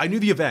it was? I knew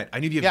the event.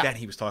 Event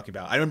he was talking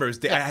about. I remember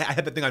it was. I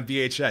had that thing on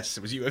VHS.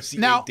 It was UFC.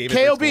 Now, 8, David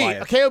versus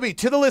Goliath. KOB,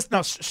 to the list.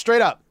 No,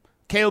 straight up.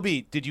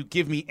 KOB, did you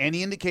give me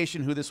any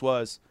indication who this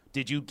was?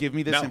 Did you give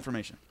me this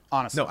information?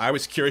 Honestly. No, I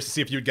was curious to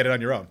see if you would get it on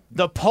your own.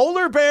 The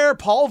polar bear,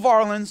 Paul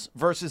Varlins,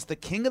 versus the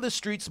king of the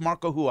streets,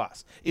 Marco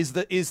Ruas, is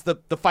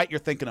the fight you're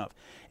thinking of.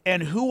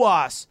 And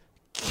Ruas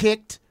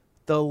kicked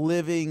the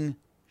living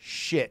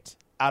shit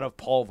out of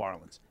Paul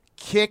Varlins.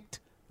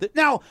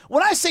 Now,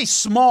 when I say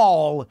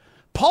small,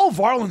 Paul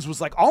Varlins was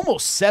like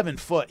almost 7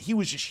 foot. He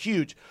was just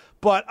huge.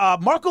 But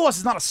Marco Ruas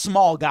is not a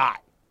small guy.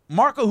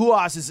 Marco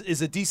Ruas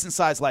is a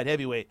decent-sized light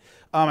heavyweight.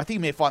 I think he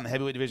may have fought in the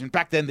heavyweight division.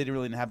 Back then, they didn't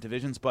really have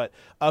divisions. But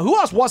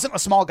Ruas wasn't a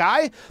small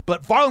guy,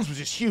 but Varlins was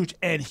just huge,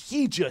 and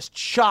he just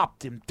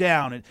chopped him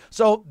down. And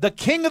so the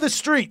king of the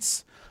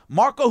streets,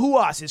 Marco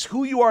Ruas, is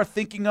who you are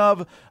thinking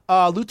of.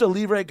 Luta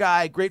Libre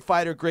guy, great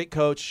fighter, great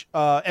coach,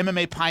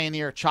 MMA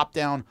pioneer, chopped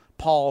down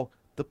Paul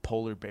the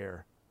Polar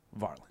Bear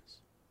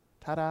Varlins.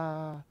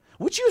 Ta-da!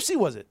 Which UFC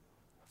was it?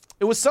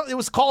 It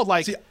was called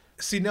like...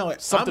 See, no,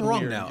 I'm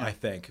wrong now, I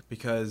think,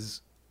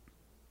 because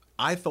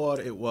I thought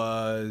it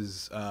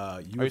was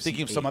UFC. Are you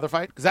thinking of some other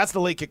fight? Because that's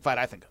the leg kick fight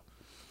I think of.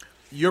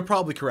 You're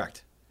probably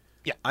correct.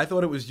 Yeah. I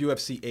thought it was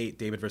UFC 8,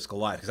 David versus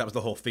Goliath, because that was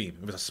the whole theme.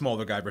 It was a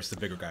smaller guy versus a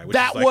bigger guy. Which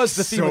that is was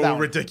the theme so of that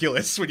one.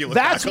 Ridiculous when you look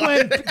That's back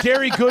when on it.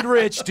 Gary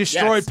Goodrich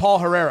destroyed Paul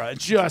Herrera.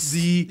 Just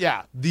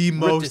the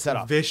most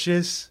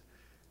vicious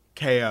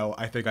KO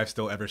I think I've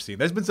still ever seen.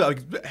 There's been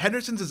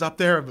Henderson's is up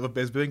there of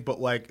Bisping, but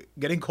like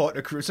getting caught in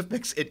a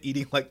crucifix and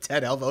eating like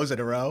 10 elbows in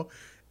a row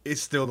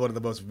is still one of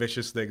the most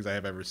vicious things I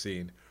have ever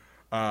seen.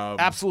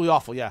 Absolutely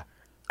awful. Yeah.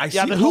 The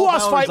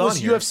Ruas fight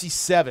was UFC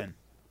 7.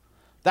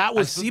 That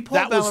was. I see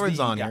Paul Valorant's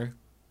on here.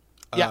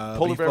 Yeah,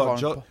 Polar Bear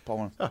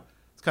Paul.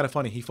 It's kind of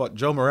funny. He fought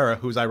Joe Moreira,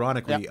 who's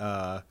ironically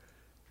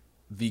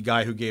the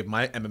guy who gave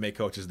my MMA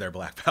coaches their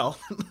black belt.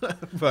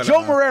 But,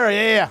 Joe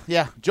Moreira,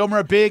 yeah. Joe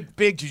Moreira, big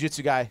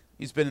jiu-jitsu guy.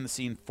 He's been in the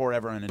scene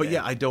forever and a day. But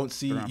yeah, I don't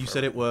see. You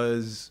said it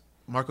was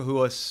Marco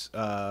Ruas,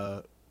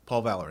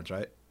 Paul Valorant,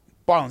 right?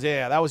 Barlins,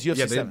 yeah, that was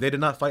UFC 7. They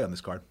did not fight on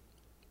this card.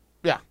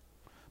 Yeah,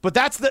 but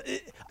that's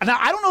the. Now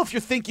I don't know if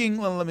you're thinking.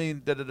 Well, let me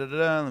check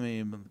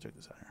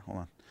this out here. Hold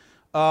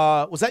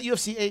on. Was that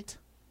UFC 8?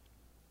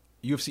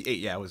 UFC 8,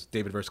 yeah, it was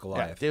David versus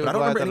Goliath. Yeah, but I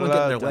don't remember anyone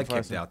getting their leg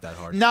kicked out that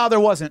hard. No, there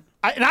wasn't.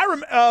 I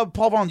remember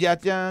Paul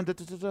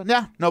Valorant.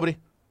 Yeah, nobody.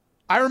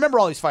 I remember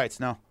all these fights.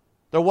 No,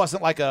 there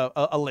wasn't like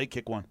a leg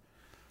kick one.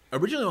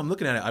 Originally, when I'm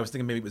looking at it, I was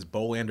thinking maybe it was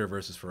Bolander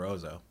versus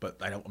Ferozo, but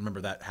I don't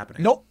remember that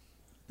happening.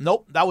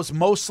 Nope. That was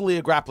mostly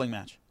a grappling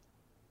match.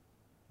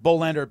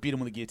 Bolander beat him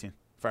with a guillotine,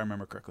 if I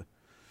remember correctly.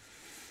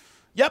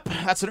 Yep,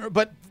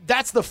 but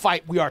that's the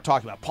fight we are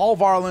talking about. Paul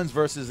Varlins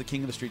versus the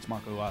king of the streets,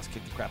 Marco Ruas,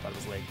 kicked the crap out of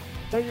his leg.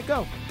 There you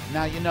go.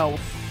 Now you know.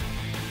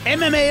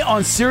 MMA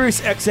on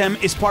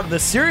SiriusXM is part of the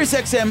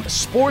SiriusXM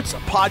Sports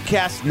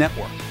Podcast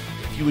Network.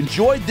 If you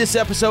enjoyed this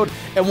episode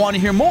and want to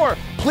hear more,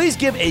 please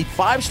give a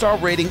 5-star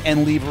rating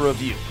and leave a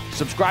review.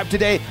 Subscribe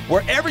today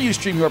wherever you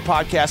stream your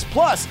podcast.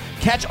 Plus,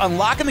 catch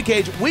Unlocking the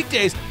Cage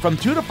weekdays from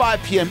 2 to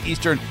 5 p.m.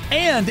 Eastern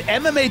and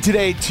MMA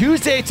Today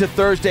Tuesday to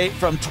Thursday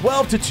from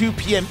 12 to 2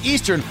 p.m.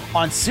 Eastern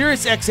on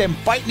SiriusXM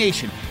Fight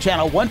Nation,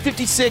 channel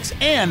 156,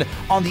 and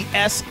on the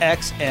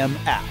SXM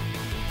app.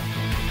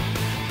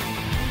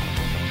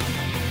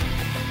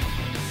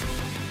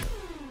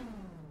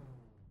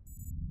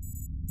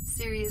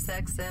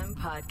 SiriusXM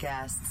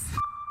Podcasts.